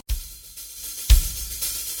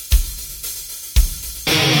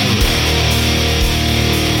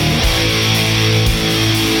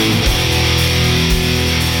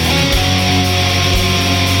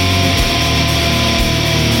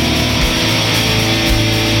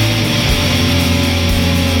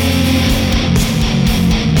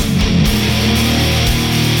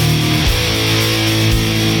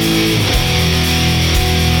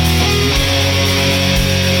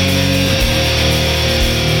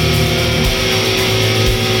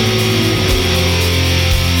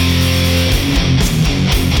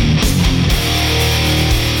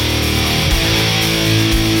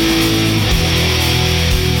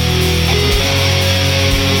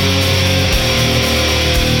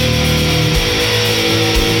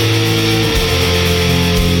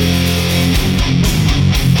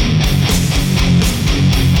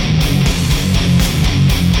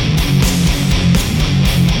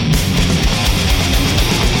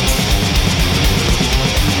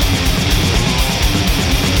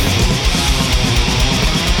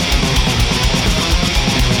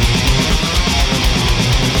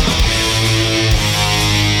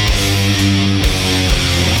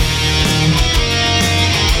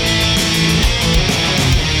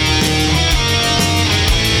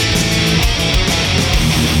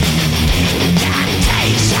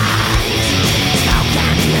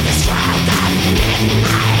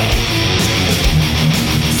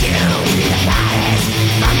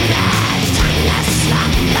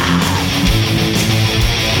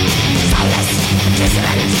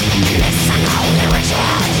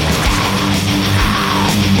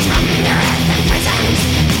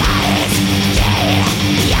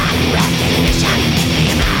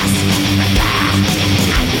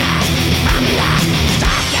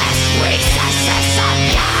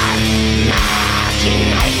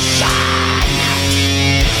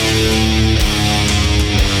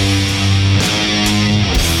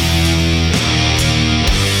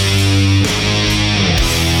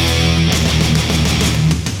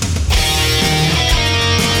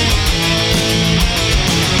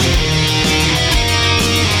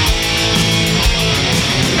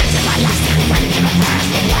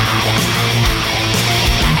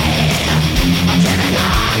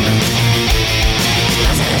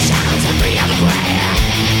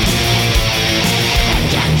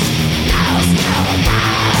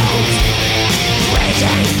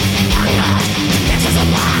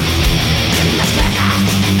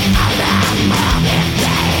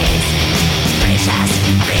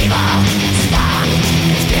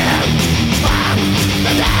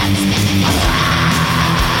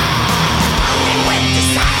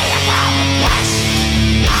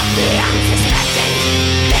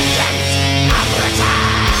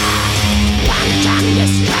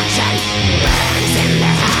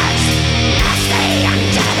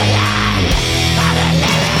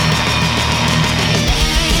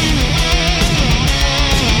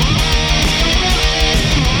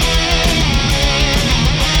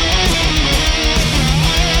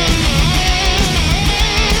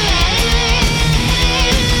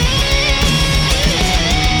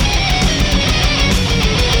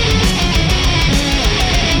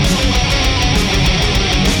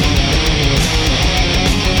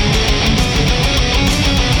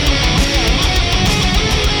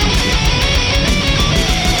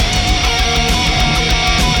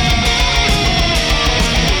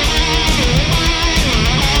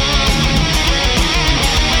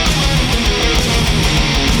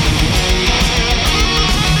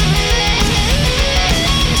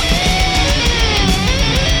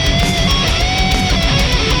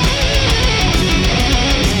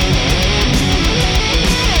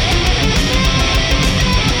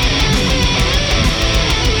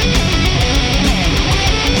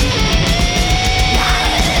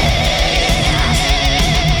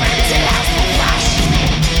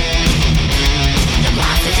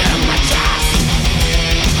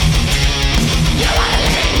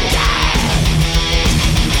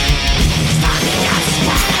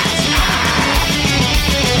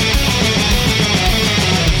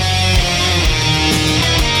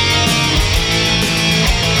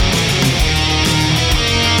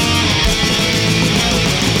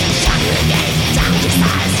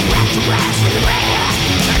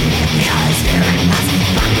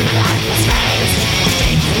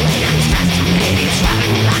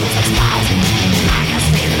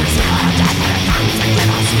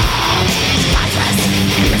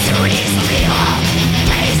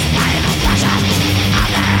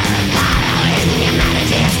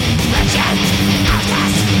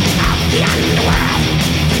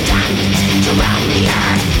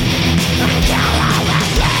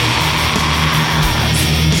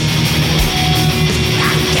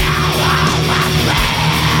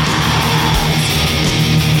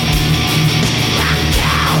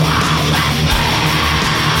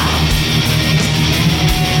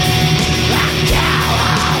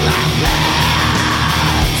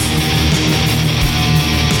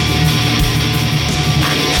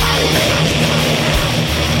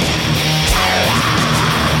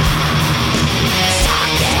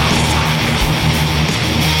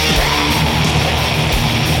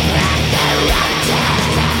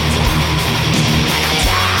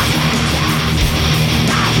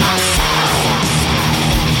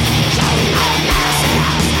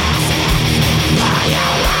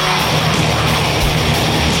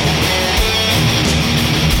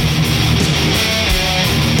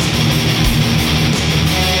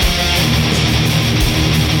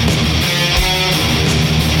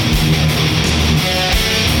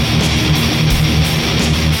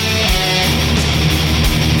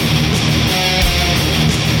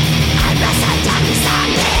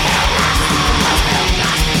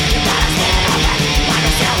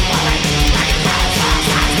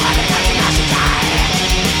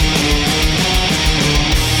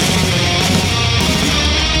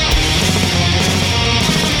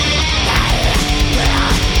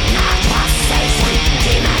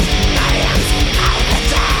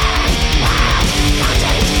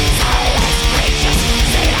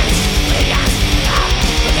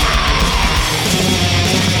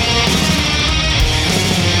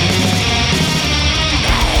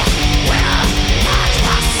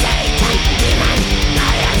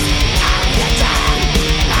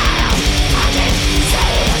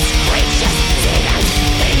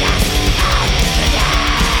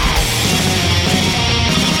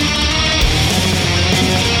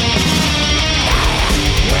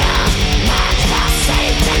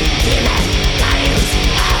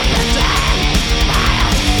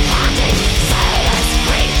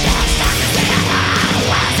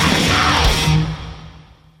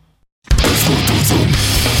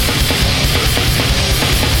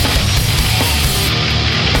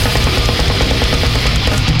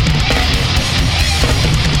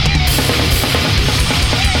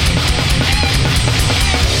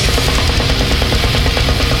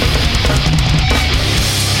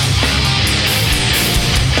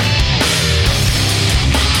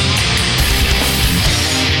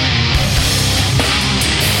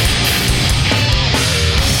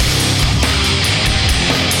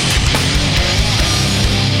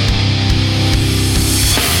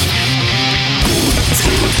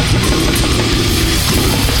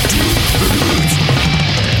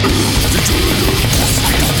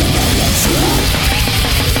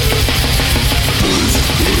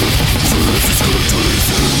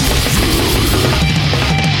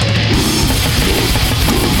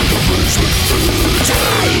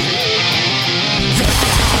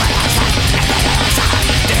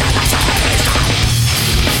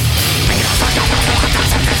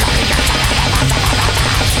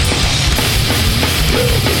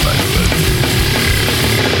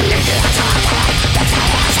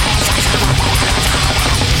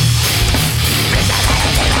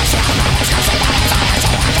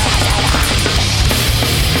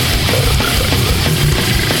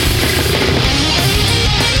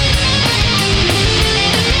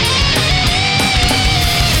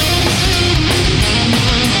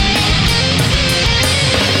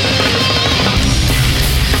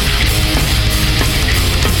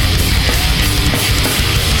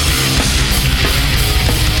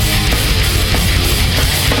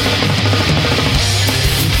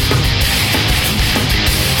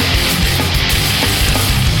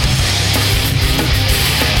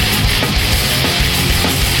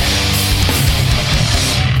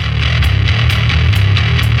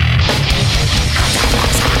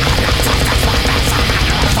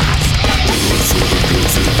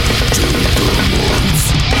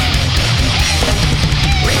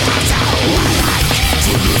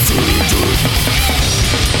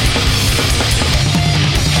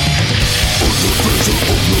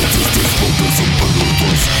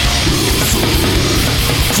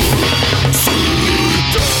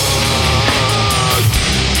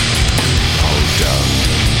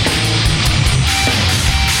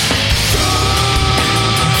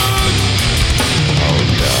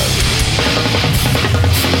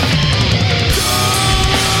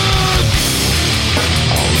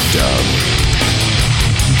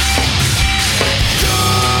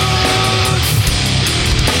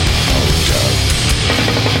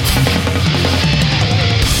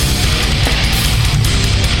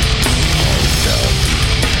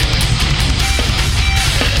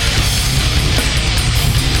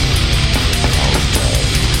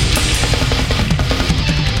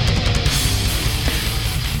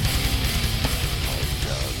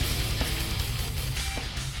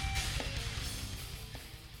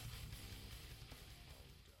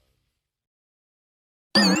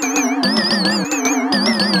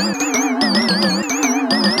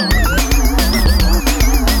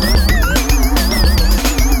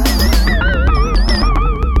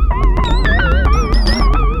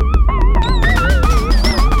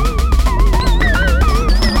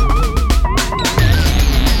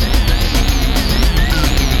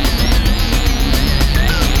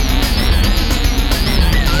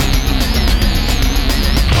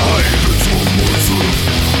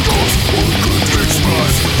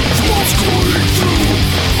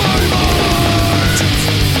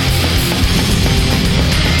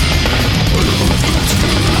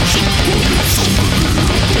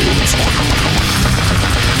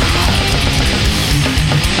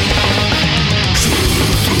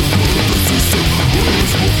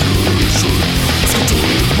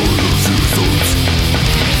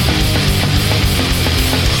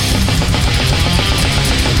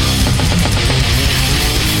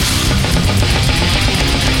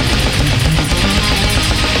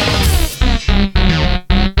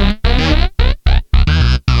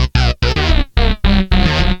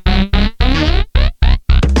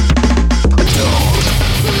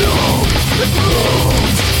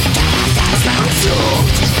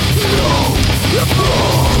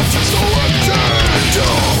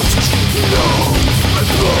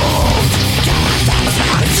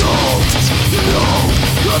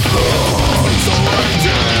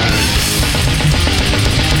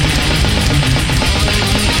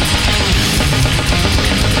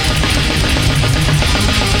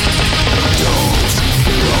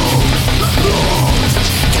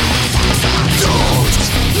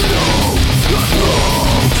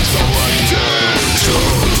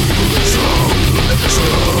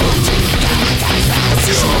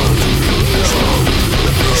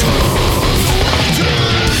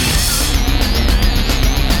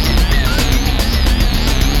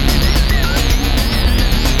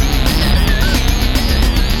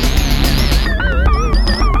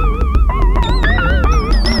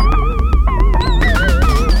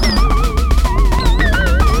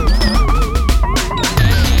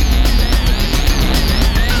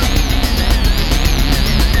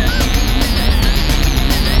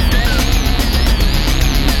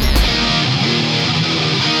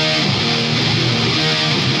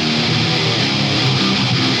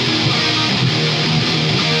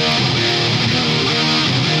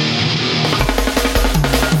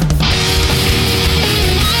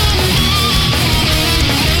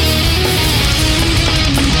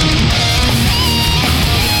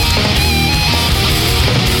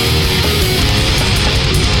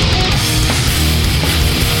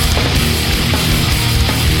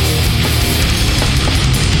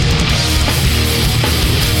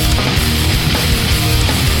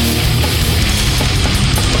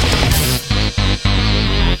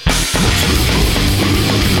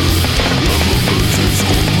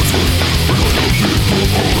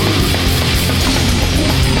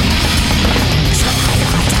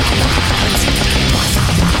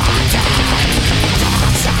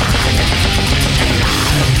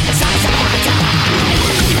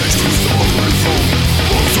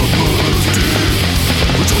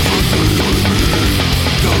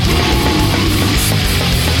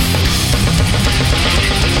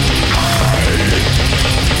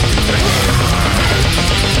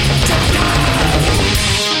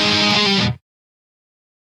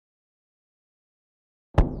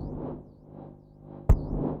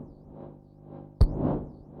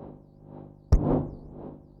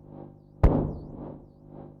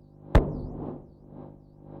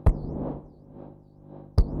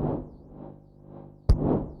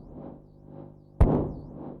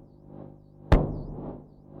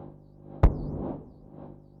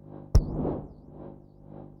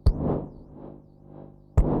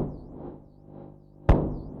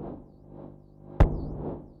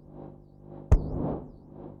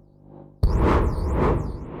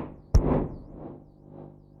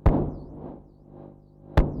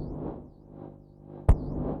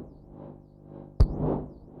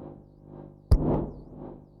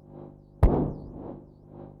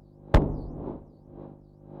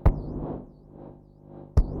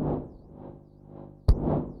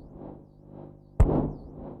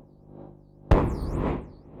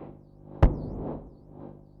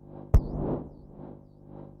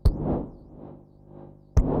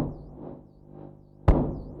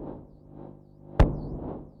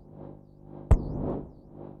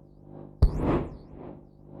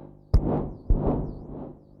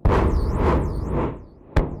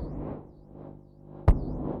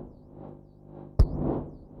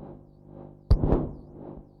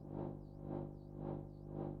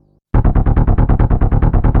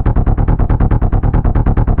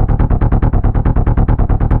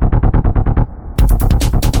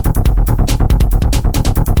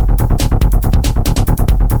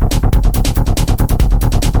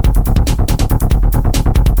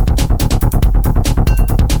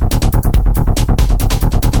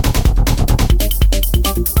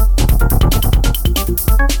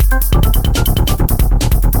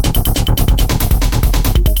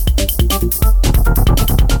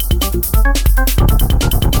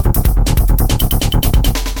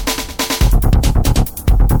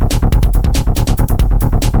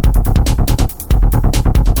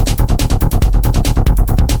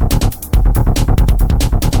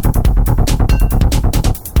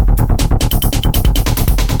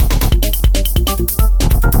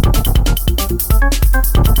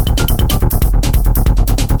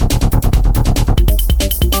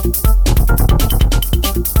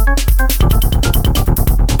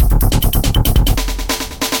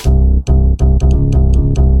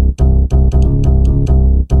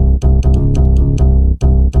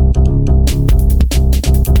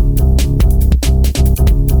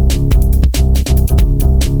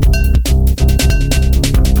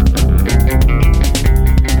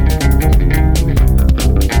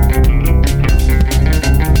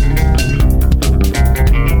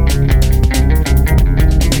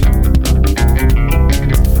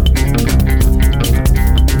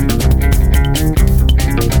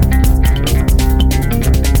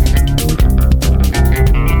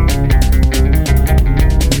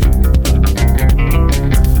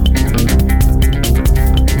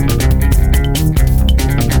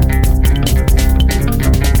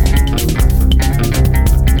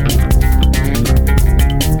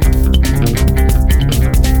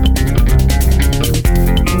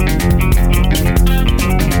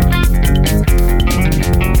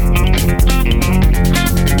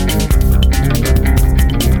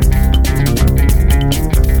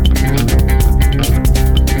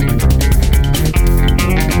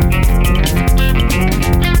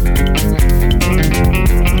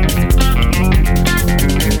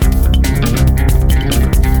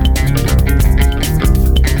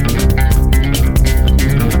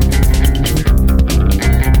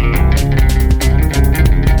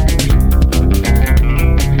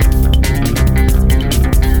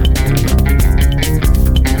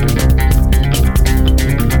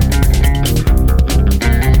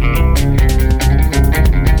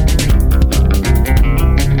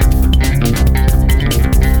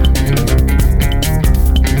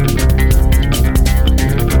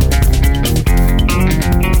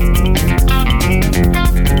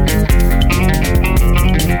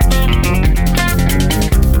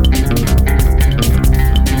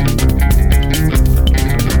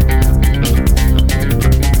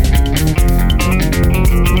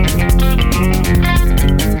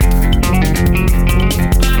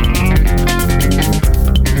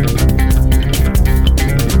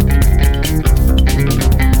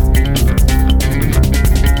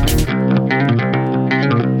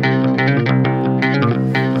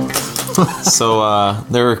 So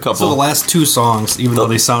there were a couple. So the last two songs, even though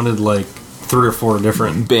they sounded like 3 or 4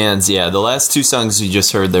 different bands, yeah. The last 2 songs you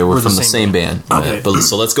just heard there were from the same band. Okay.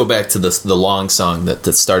 So let's go back to the long song that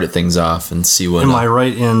started things off and see what. Am I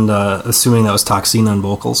right in assuming that was Toxine on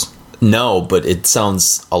vocals? No, but it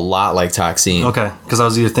sounds a lot like Toxine. Okay, because I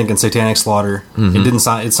was either thinking Satanic Slaughter. Mm-hmm. It didn't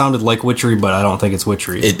sound. It sounded like Witchery, but I don't think it's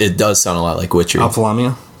Witchery. It does sound a lot like Witchery.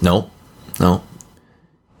 Ophthalmia? No.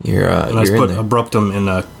 You're and I just put Abruptum in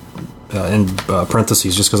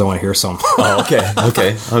parentheses just because I want to hear some. Oh,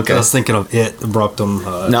 okay. I was thinking of it,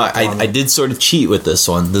 Abruptum. No, I did sort of cheat with this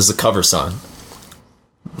one. This is a cover song.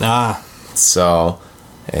 So,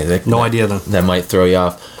 hey, no idea then. That might throw you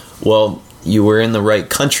off. Well, you were in the right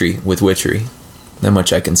country with Witchery. That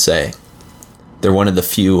much I can say. They're one of the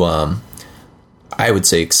few, I would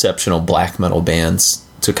say, exceptional black metal bands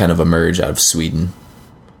to kind of emerge out of Sweden.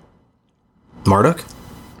 Marduk?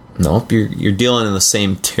 Nope, you're dealing in the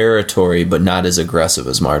same territory, but not as aggressive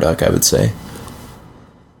as Marduk, I would say.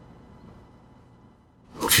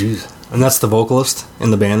 Jeez. And that's the vocalist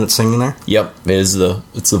in the band that's singing there? Yep, it's the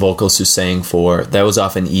vocalist who sang for... That was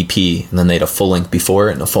off an EP, and then they had a full length before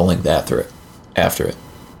it and a full length after it. And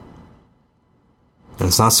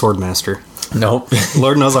it's not Swordmaster. Nope.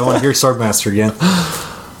 Lord knows I want to hear Swordmaster again.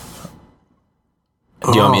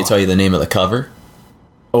 Do you want me to tell you the name of the cover?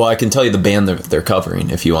 Well, I can tell you the band they're covering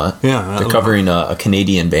if you want. Yeah. They're covering a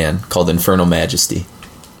Canadian band called Infernal Majesty.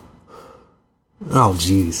 Oh,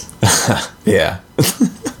 jeez. Yeah.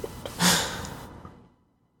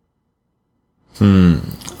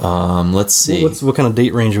 Let's see. What kind of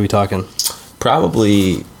date range are we talking?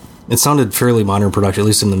 Probably... It sounded fairly modern production, at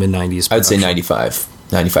least in the mid-90s. I'd say 95,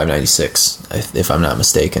 96, if I'm not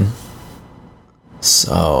mistaken.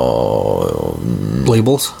 So...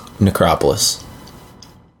 Labels? Necropolis.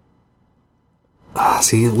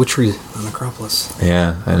 See, Witchery on Necropolis.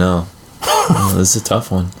 Yeah, I know. This is a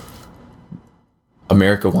tough one.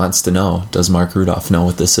 America wants to know. Does Mark Rudolph know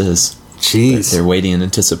what this is? Jeez. They're waiting in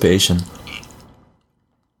anticipation.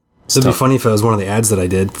 It'd be funny if it was one of the ads that I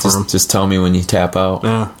did for him. Just tell me when you tap out.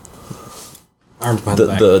 Yeah. Armed behind the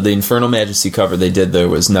back. The Infernal Majesty cover they did there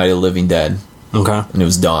was Night of the Living Dead. Okay. And it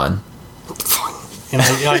was Dawn. And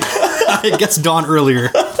I guess Dawn earlier.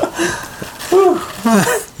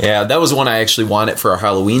 Yeah, that was one I actually wanted for our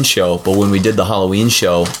Halloween show, but when we did the Halloween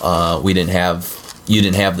show, you didn't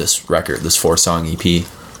have this record, this 4-song EP.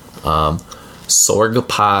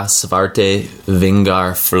 Sorgpa Svarte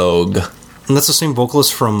Vingar Flog. And that's the same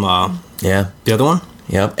vocalist from the other one?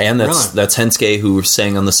 Yep, and that's Henske, who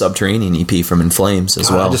sang on the Subterranean EP from In Flames as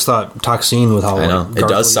well. I just thought Toxine with how I know it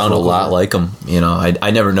does sound a lot like him. You know, I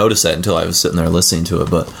never noticed that until I was sitting there listening to it.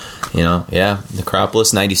 But you know, yeah,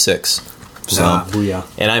 Necropolis '96. So,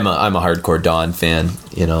 and I'm a hardcore Dawn fan.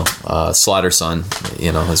 You know, Slaughter Son,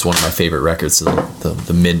 you know, is one of my favorite records of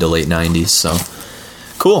the mid to late '90s. So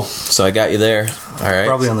cool. So I got you there. All right,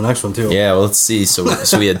 probably on the next one too. Yeah, well, let's see. So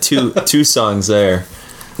we had two songs there.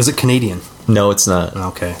 Is it Canadian? No, it's not.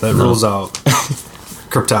 Okay, that rules out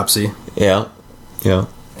Cryptopsy. Yeah.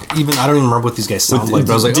 Even I don't even remember what these guys sound like.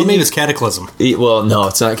 But I was like, maybe it's Cataclysm. Well, no,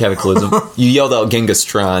 it's not Cataclysm. You yelled out Genghis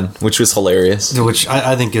Tron, which was hilarious. Which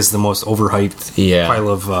I think is the most overhyped pile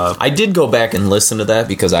of... I did go back and listen to that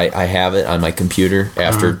because I have it on my computer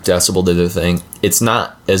after Decibel did their thing. It's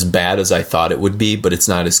not as bad as I thought it would be, but it's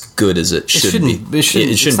not as good as it should be. It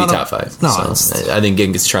shouldn't be top 5. No, so I think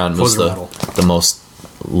Genghis Tron was the most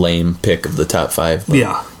lame pick of the top 5.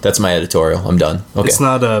 Yeah. That's my editorial. I'm done. Okay. It's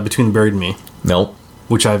not Between the Buried and Me. Nope.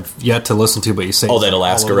 Which I've yet to listen to, but you say... Oh, that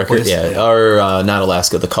Alaska record? Yeah. Or not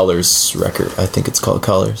Alaska, the Colors record. I think it's called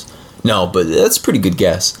Colors. No, but that's a pretty good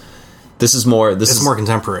guess. It's more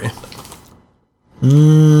contemporary.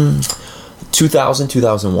 2000,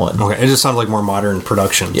 2001. Okay, it just sounded like more modern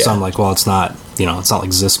production. Yeah. It sounded like, well, it's not like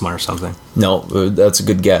Zisma or something. No, that's a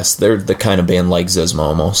good guess. They're the kind of band like Zisma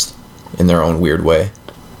almost, in their own weird way.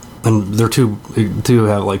 And they're too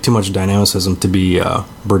have like too much dynamicism to be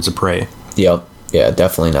Birds of Prey. Yep. Yeah,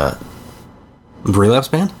 definitely not. Relapse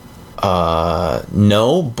band?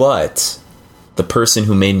 No, but the person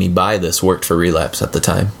who made me buy this worked for Relapse at the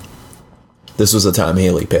time. This was a Tom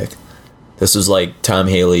Haley pick. This was like Tom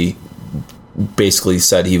Haley basically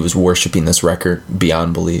said he was worshiping this record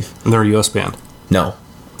beyond belief. And they're a U.S. band? No.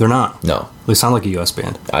 They're not? No. They sound like a U.S.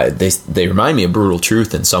 band. They remind me of Brutal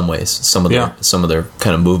Truth in some ways. Some of their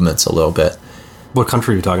kind of movements a little bit. What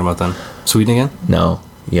country are you talking about then? Sweden again? No.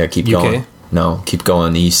 Yeah, keep going. No, keep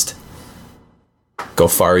going east. Go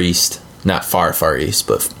far east. Not far, far east,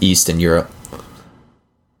 but east in Europe.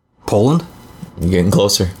 Poland? You're getting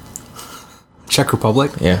closer. Czech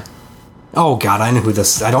Republic? Yeah. Oh, God, I know who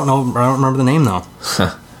this is. I don't remember the name, though.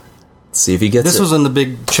 See if he gets This was in the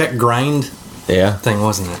big Czech grind thing,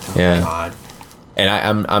 wasn't it? Oh, yeah. God.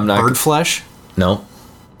 And I'm not... Bird Flesh? No.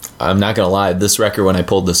 I'm not going to lie. This record, when I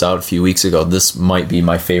pulled this out a few weeks ago, this might be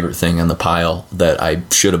my favorite thing on the pile that I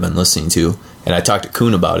should have been listening to. And I talked to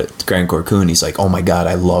Kuhn about it, Grandcore Kuhn. He's like, oh my God,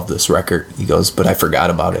 I love this record. He goes, but I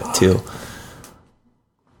forgot about it too.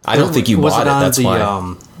 I don't think you bought it. That's why.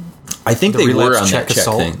 I think they were on that Czech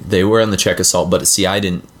thing. They were on the Czech Assault, but see, I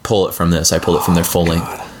didn't pull it from this. I pulled it from their full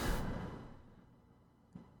length.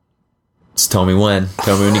 Just tell me when.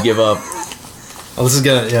 Tell me when you give up. Oh, this is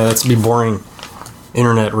gonna that's be boring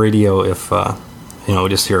internet radio if we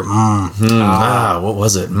just hear what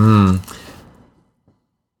was it?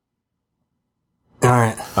 All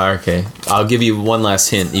right. Okay. I'll give you one last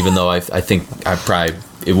hint, even though I think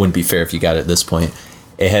it wouldn't be fair if you got it at this point.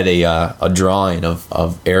 It had a drawing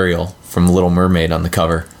of Ariel from Little Mermaid on the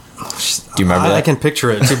cover. Do you remember that? I can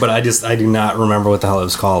picture it too, but I do not remember what the hell it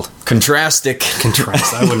was called. Contrastic.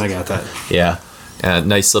 I wouldn't have got that. Yeah.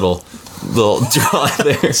 Nice little drawing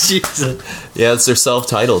there. Jesus. Yeah, it's their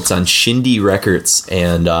self-titled. It's on Shindy Records,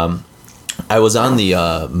 and I was on the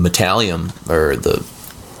Metallium or the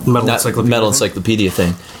Metal Encyclopedia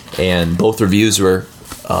thing, and both reviews were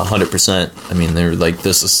 100%. I mean, they're like,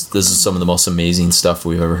 this is some of the most amazing stuff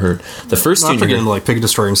we've ever heard. The first tune, getting into like Pig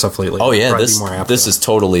Destroying stuff lately. Oh yeah, this is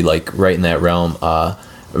totally like right in that realm.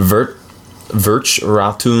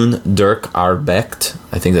 Vertrautun durch Arbecht,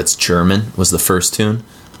 I think that's German, was the first tune,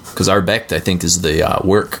 because Arbecht I think is the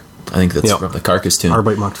work. I think that's from the Carcass tune.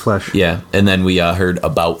 Arbeit macht Fleisch. Yeah, and then we heard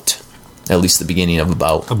About, at least the beginning of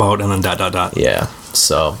About, and then ... Yeah.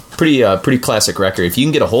 So pretty classic record. If you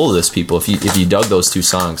can get a hold of this, people, if you dug those two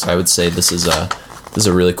songs, I would say this is a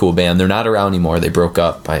really cool band. They're not around anymore. They broke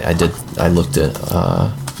up. I looked it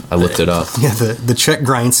up. Yeah, the Czech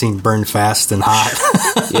grind scene burned fast and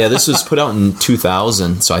hot. Yeah, this was put out in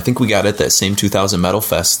 2000, so I think we got it that same 2000 Metal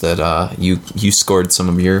Fest that you scored some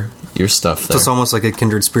of your stuff there. So it's almost like a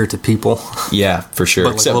kindred spirit to People. Yeah, for sure.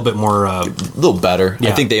 But like a little bit more... a little better. Yeah,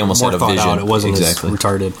 I think they almost had a vision. Out. It wasn't as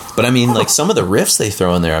retarded. But I mean, like some of the riffs they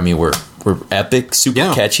throw in there, I mean, were epic,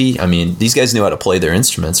 super catchy. I mean, these guys knew how to play their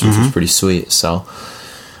instruments, which was pretty sweet. So,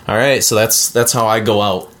 all right, so that's how I go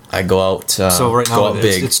out. I go out. So right now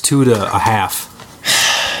it's 2 to a half.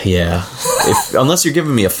 Yeah, unless you're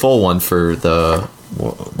giving me a full one for the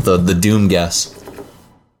Doom guess.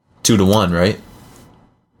 2 to 1, right?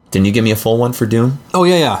 Didn't you give me a full one for Doom? Oh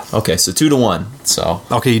yeah. Okay, so 2 to 1. So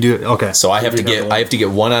okay, you do it. Okay, so I have to get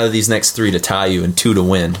one out of these next 3 to tie you, and 2 to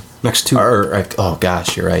win. Next 2. Oh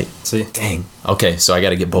gosh, you're right. See, dang. Okay, so I got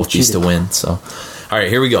to get both these to win. So, all right,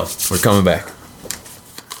 here we go. We're coming back.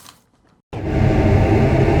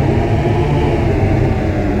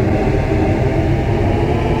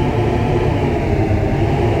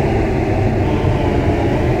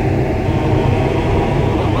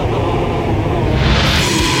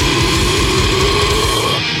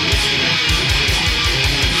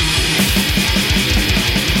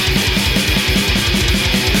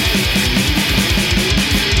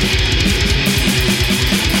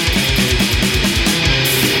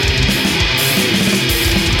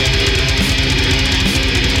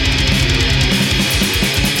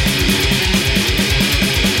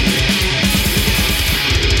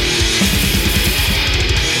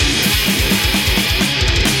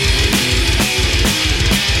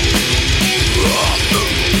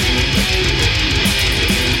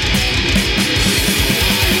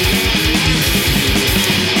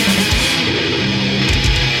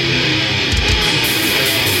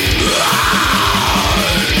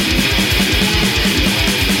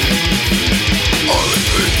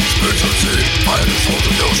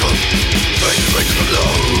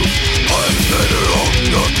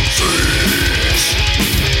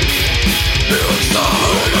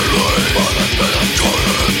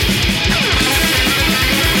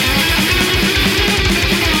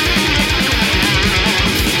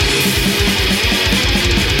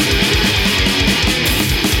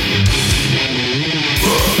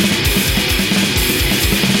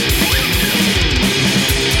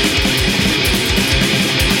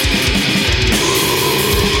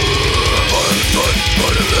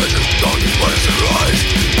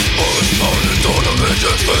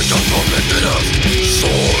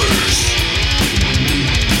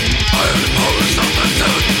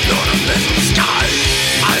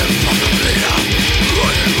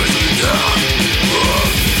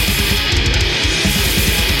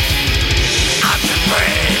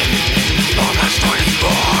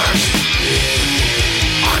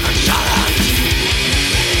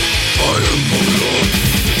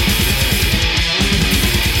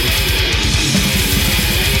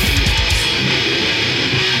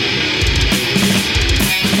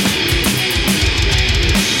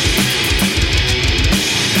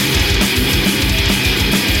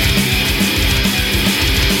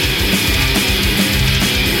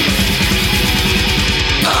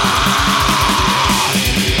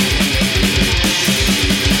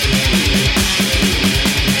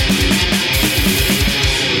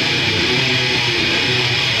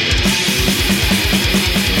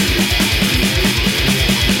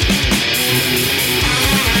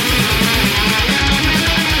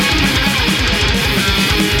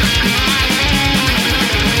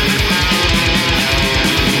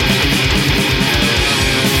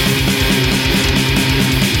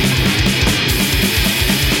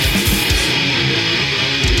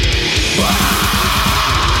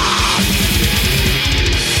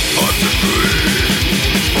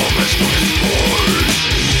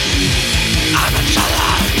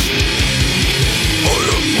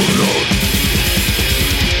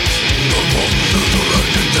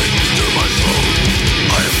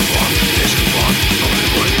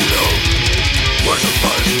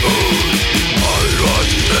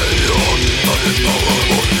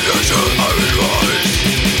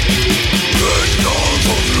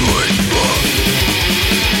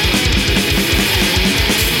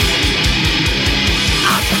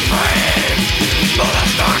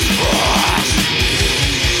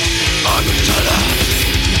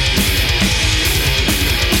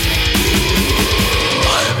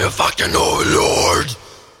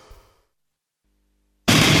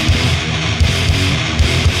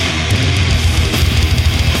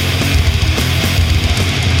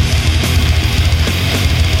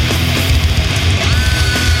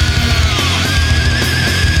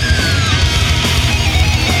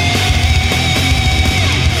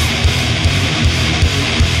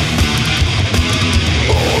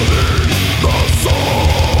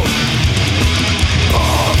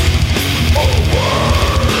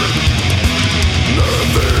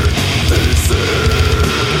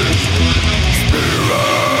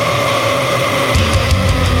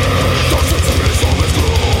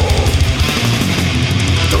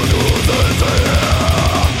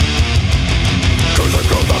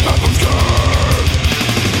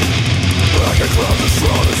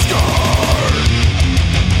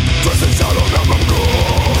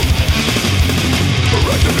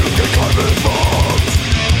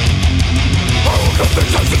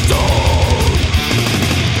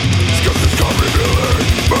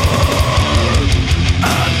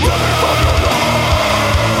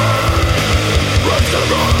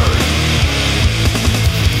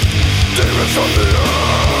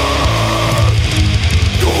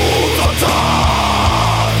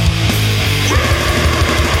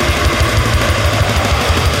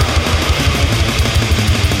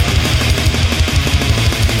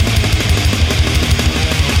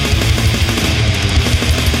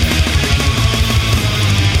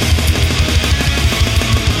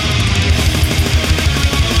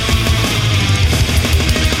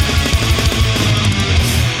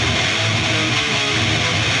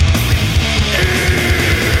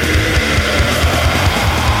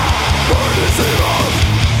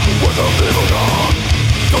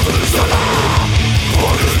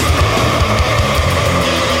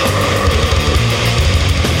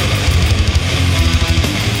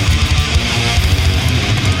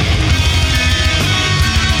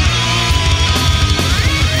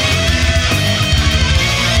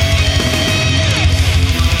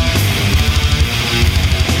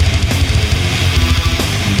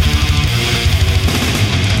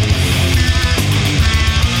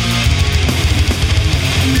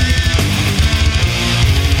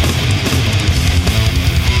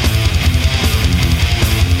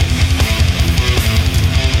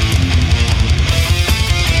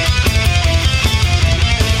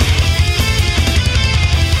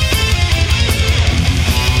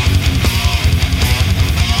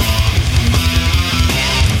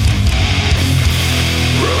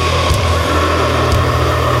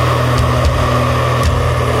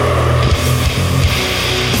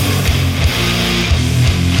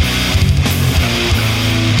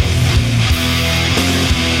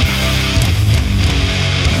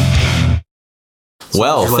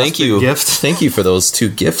 Well, thank you. Thank you for those two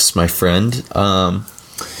gifts, my friend.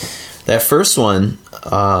 That first one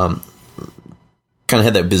kind of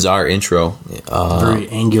had that bizarre intro. Very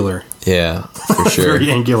angular. Yeah, for sure. Very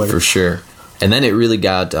angular. For sure. And then it really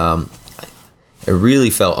got... it really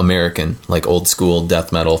felt American, like old school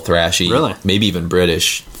death metal, thrashy. Really? Maybe even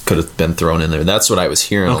British could have been thrown in there. That's what I was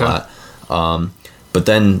hearing a lot. But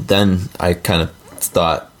then I kind of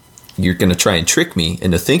thought, you're going to try and trick me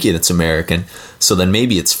into thinking it's American, so then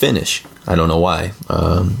maybe it's Finnish. I don't know why.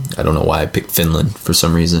 I don't know why I picked Finland for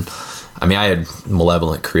some reason. I mean, I had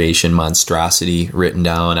Malevolent Creation, Monstrosity written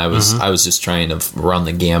down. I was just trying to run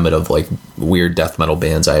the gamut of like weird death metal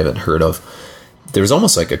bands I haven't heard of. There was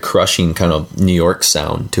almost like a crushing kind of New York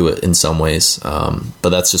sound to it in some ways, but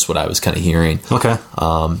that's just what I was kind of hearing. Okay.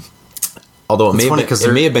 Although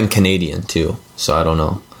it may have been Canadian too, so I don't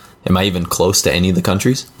know. Am I even close to any of the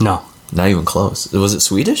countries? No. Not even close. Was it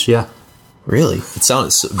Swedish? Yeah. Really? It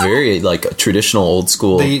sounded very like a traditional old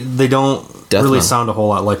school. They don't really sound a whole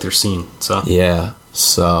lot like their scene. So yeah.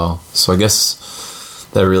 So I guess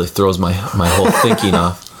that really throws my whole thinking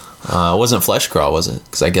off. It wasn't Fleshcrawl, was it?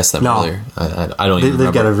 Because I guess that earlier. I don't even remember.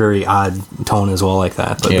 They've got a very odd tone as well, like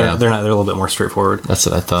that. But they're not. They're a little bit more straightforward. That's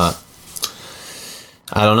what I thought.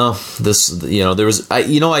 I don't know. There was,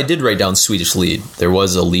 I did write down Swedish lead. There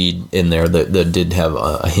was a lead in there that did have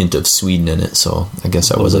a hint of Sweden in it. So I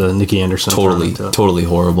guess I wasn't a Nicky Anderson. Totally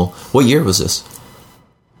horrible. What year was this?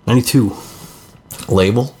 92.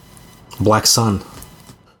 Label? Black Sun.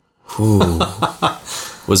 Ooh.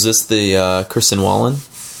 Was this the Kristen Wallen?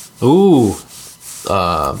 Ooh.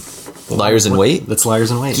 Liars in Wait? That's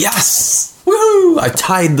Liars in Wait. Yes! Woo! I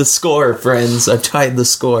tied the score, friends. I tied the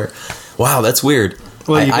score. Wow, that's weird.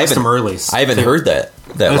 Well, you guessed them early. I haven't heard that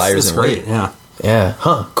Liars in Wait. Yeah. Yeah.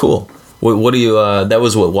 Huh. Cool. What do you? That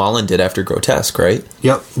was what Wallen did after Grotesque, right?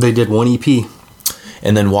 Yep. They did one EP,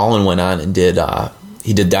 and then Wallen went on and did.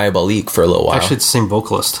 He did Diabolique for a little while. Actually, it's the same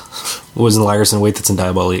vocalist. It was in Liars in Wait that's in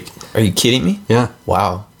Diabolique. Are you kidding me? Yeah.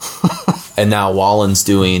 Wow. And now Wallen's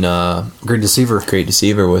doing Great Deceiver. Great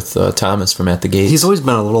Deceiver with Thomas from At the Gates. He's always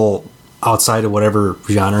been a little outside of whatever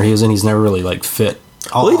genre he was in. He's never really like fit.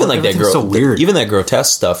 Well, even like that, so weird. Even that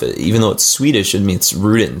Grotesque stuff, even though it's Swedish, I mean, it's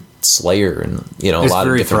rooted in Slayer and a lot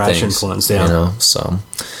of different things. Influenced, yeah. So,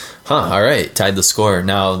 all right, tied the score.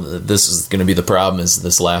 Now this is going to be the problem. Is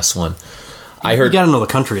this last one? I heard. You got to know the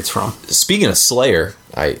country it's from. Speaking of Slayer,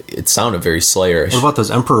 it sounded very Slayerish. What about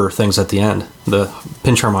those Emperor things at the end? The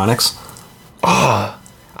pinch harmonics. I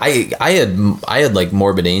had like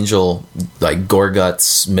Morbid Angel, like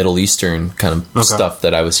Gorguts, Middle Eastern kind of stuff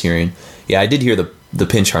that I was hearing. Yeah, I did hear the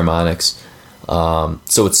pinch harmonics.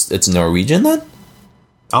 So it's Norwegian then?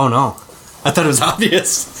 Oh no, I thought it was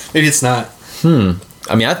obvious. Maybe it's not.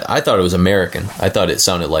 I mean, I thought it was American. I thought it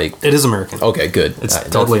sounded like it is American. Okay, good. It's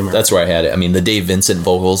totally American. That's where I had it. I mean, the Dave Vincent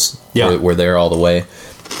vocals were there all the way. I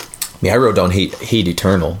mean, I wrote down Hate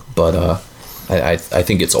Eternal, but I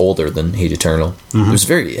think it's older than Hate Eternal. Mm-hmm. It was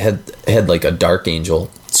it had like a Dark Angel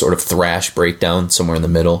sort of thrash breakdown somewhere in the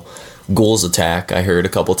middle. Ghouls Attack, I heard a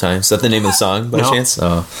couple times. Is that the name of the song by chance?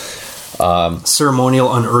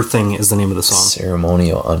 Ceremonial Unearthing is the name of the song.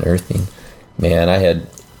 Ceremonial Unearthing. Man, I had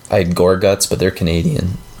Gorguts, but they're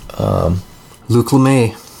Canadian. Luc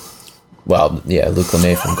Lemay. Well, yeah, Luc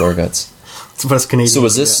Lemay from Gorguts. It's the best Canadian. So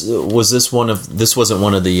this wasn't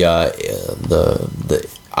one of the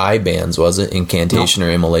I bands, was it? Incantation or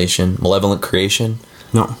Immolation? Malevolent Creation?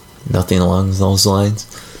 No. Nothing along those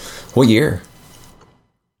lines. What year?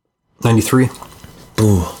 93.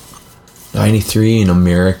 Ooh. 93 and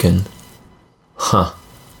American. Huh.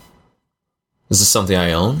 Is this something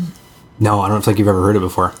I own? No, I don't think you've ever heard it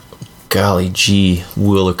before. Golly gee,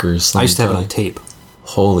 Willikers. I used to have it on tape.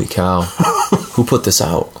 Holy cow. Who put this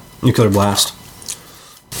out? Nuclear Blast.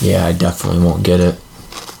 Yeah, I definitely won't get it.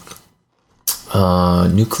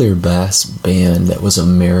 Nuclear Blast band that was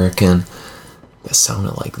American that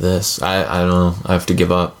sounded like this. I don't know. I have to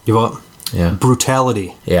give up. Give up? Yeah.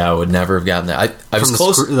 Brutality. Yeah, I would never have gotten that. I was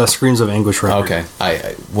close. The Screams of Anguish record. Okay.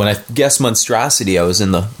 When I guessed Monstrosity, I was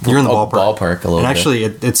in the You're in the ballpark a little bit. And actually,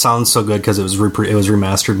 it sounds so good because it was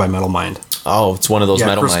remastered by Metal Mind. Oh, it's one of those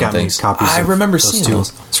Metal Chris Mind things. I remember seeing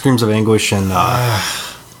those. Screams of Anguish and I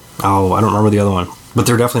don't remember the other one, but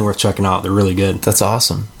they're definitely worth checking out. They're really good. That's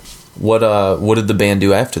awesome. What did the band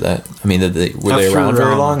do after that? I mean, were they around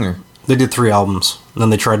very long? Or? They did 3 albums. And then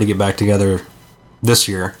they tried to get back together this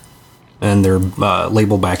year, and their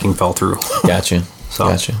label backing fell through. Gotcha.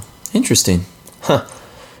 Interesting. Huh.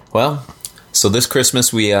 Well, so this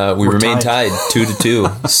Christmas we remained tied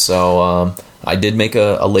 2-2. So I did make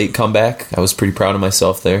a late comeback. I was pretty proud of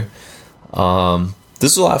myself there. This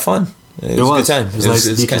was a lot of fun. It was a good time. It was nice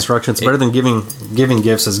deconstruction. It's better than giving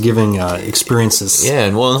gifts as giving experiences. Yeah,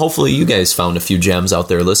 and hopefully you guys found a few gems out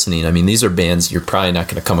there listening. I mean, these are bands you're probably not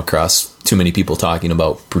going to come across too many people talking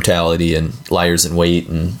about. Brutality and Liars in Wait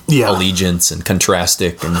and Allegiance and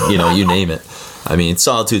Contrastic and you name it. I mean,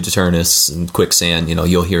 Solitude Eternus and Quicksand.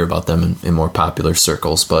 You'll hear about them in more popular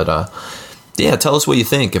circles, but. Yeah, tell us what you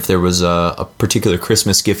think. If there was a particular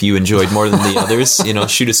Christmas gift you enjoyed more than the others,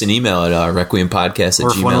 shoot us an email at requiempodcast@gmail.com.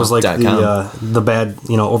 Or if one was like the bad,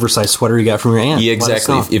 oversized sweater you got from your aunt. Yeah,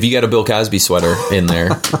 exactly. If you got a Bill Cosby sweater in there,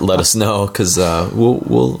 let us know, because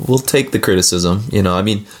we'll take the criticism. I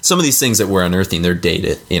mean, some of these things that we're unearthing, they're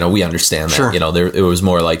dated. We understand that. Sure. It was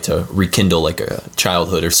more like to rekindle like a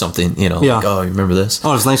childhood or something. Like, oh, you remember this?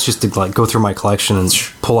 Oh, it's nice just to like go through my collection and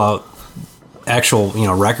pull out actual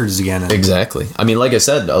records again. Exactly. I mean, like I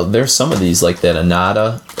said, there's some of these like that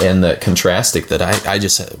Anata and that Contrastic that I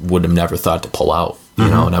just would have never thought to pull out,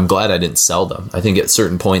 and I'm glad I didn't sell them. I think at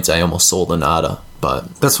certain points I almost sold Anata,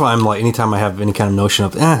 but that's why I'm like, anytime I have any kind of notion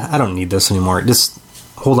of I don't need this anymore, just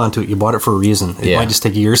hold on to it. You bought it for a reason. It might just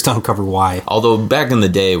take years to uncover why. Although back in the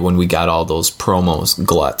day when we got all those promos,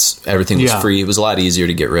 gluts, everything was free. It was a lot easier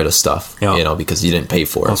to get rid of stuff, because you didn't pay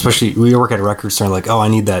for it. Especially we work at a record store, like, I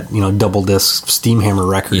need that, double disc Steamhammer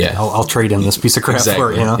record. Yeah, I'll trade in this piece of crap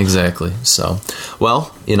for it. Exactly. So,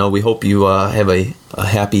 well, we hope you have a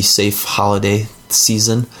happy, safe holiday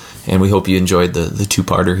season, and we hope you enjoyed the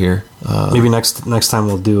 2-parter here. Maybe next time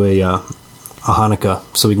we'll do a Hanukkah,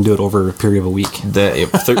 so we can do it over a period of a week.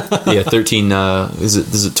 13.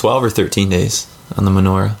 Is it 12 or 13 days on the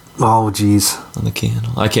menorah? Oh, geez, on the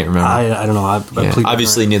candle. I can't remember. I don't know.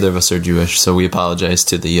 Obviously, neither of us are Jewish, so we apologize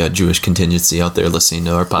to the Jewish contingency out there listening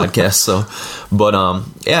to our podcast.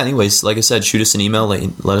 Anyways, like I said, shoot us an email.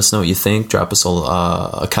 Let us know what you think. Drop us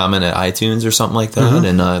a comment at iTunes or something like that,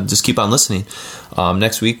 and just keep on listening.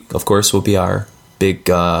 Next week, of course, will be our big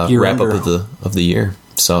wrap up of the year.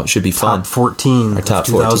 So it should be fun. Top 14 Our top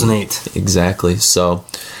 2008. 14. Exactly. So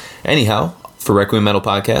anyhow, for Requiem Metal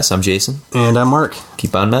Podcast, I'm Jason. And I'm Mark.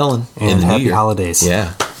 Keep on meddling. And happy holidays.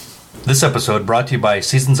 Yeah. This episode brought to you by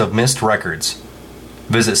Seasons of Mist Records.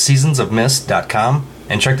 Visit seasonsofmist.com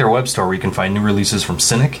and check their web store where you can find new releases from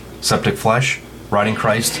Cynic, Septic Flesh, Rotting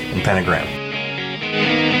Christ, and Pentagram.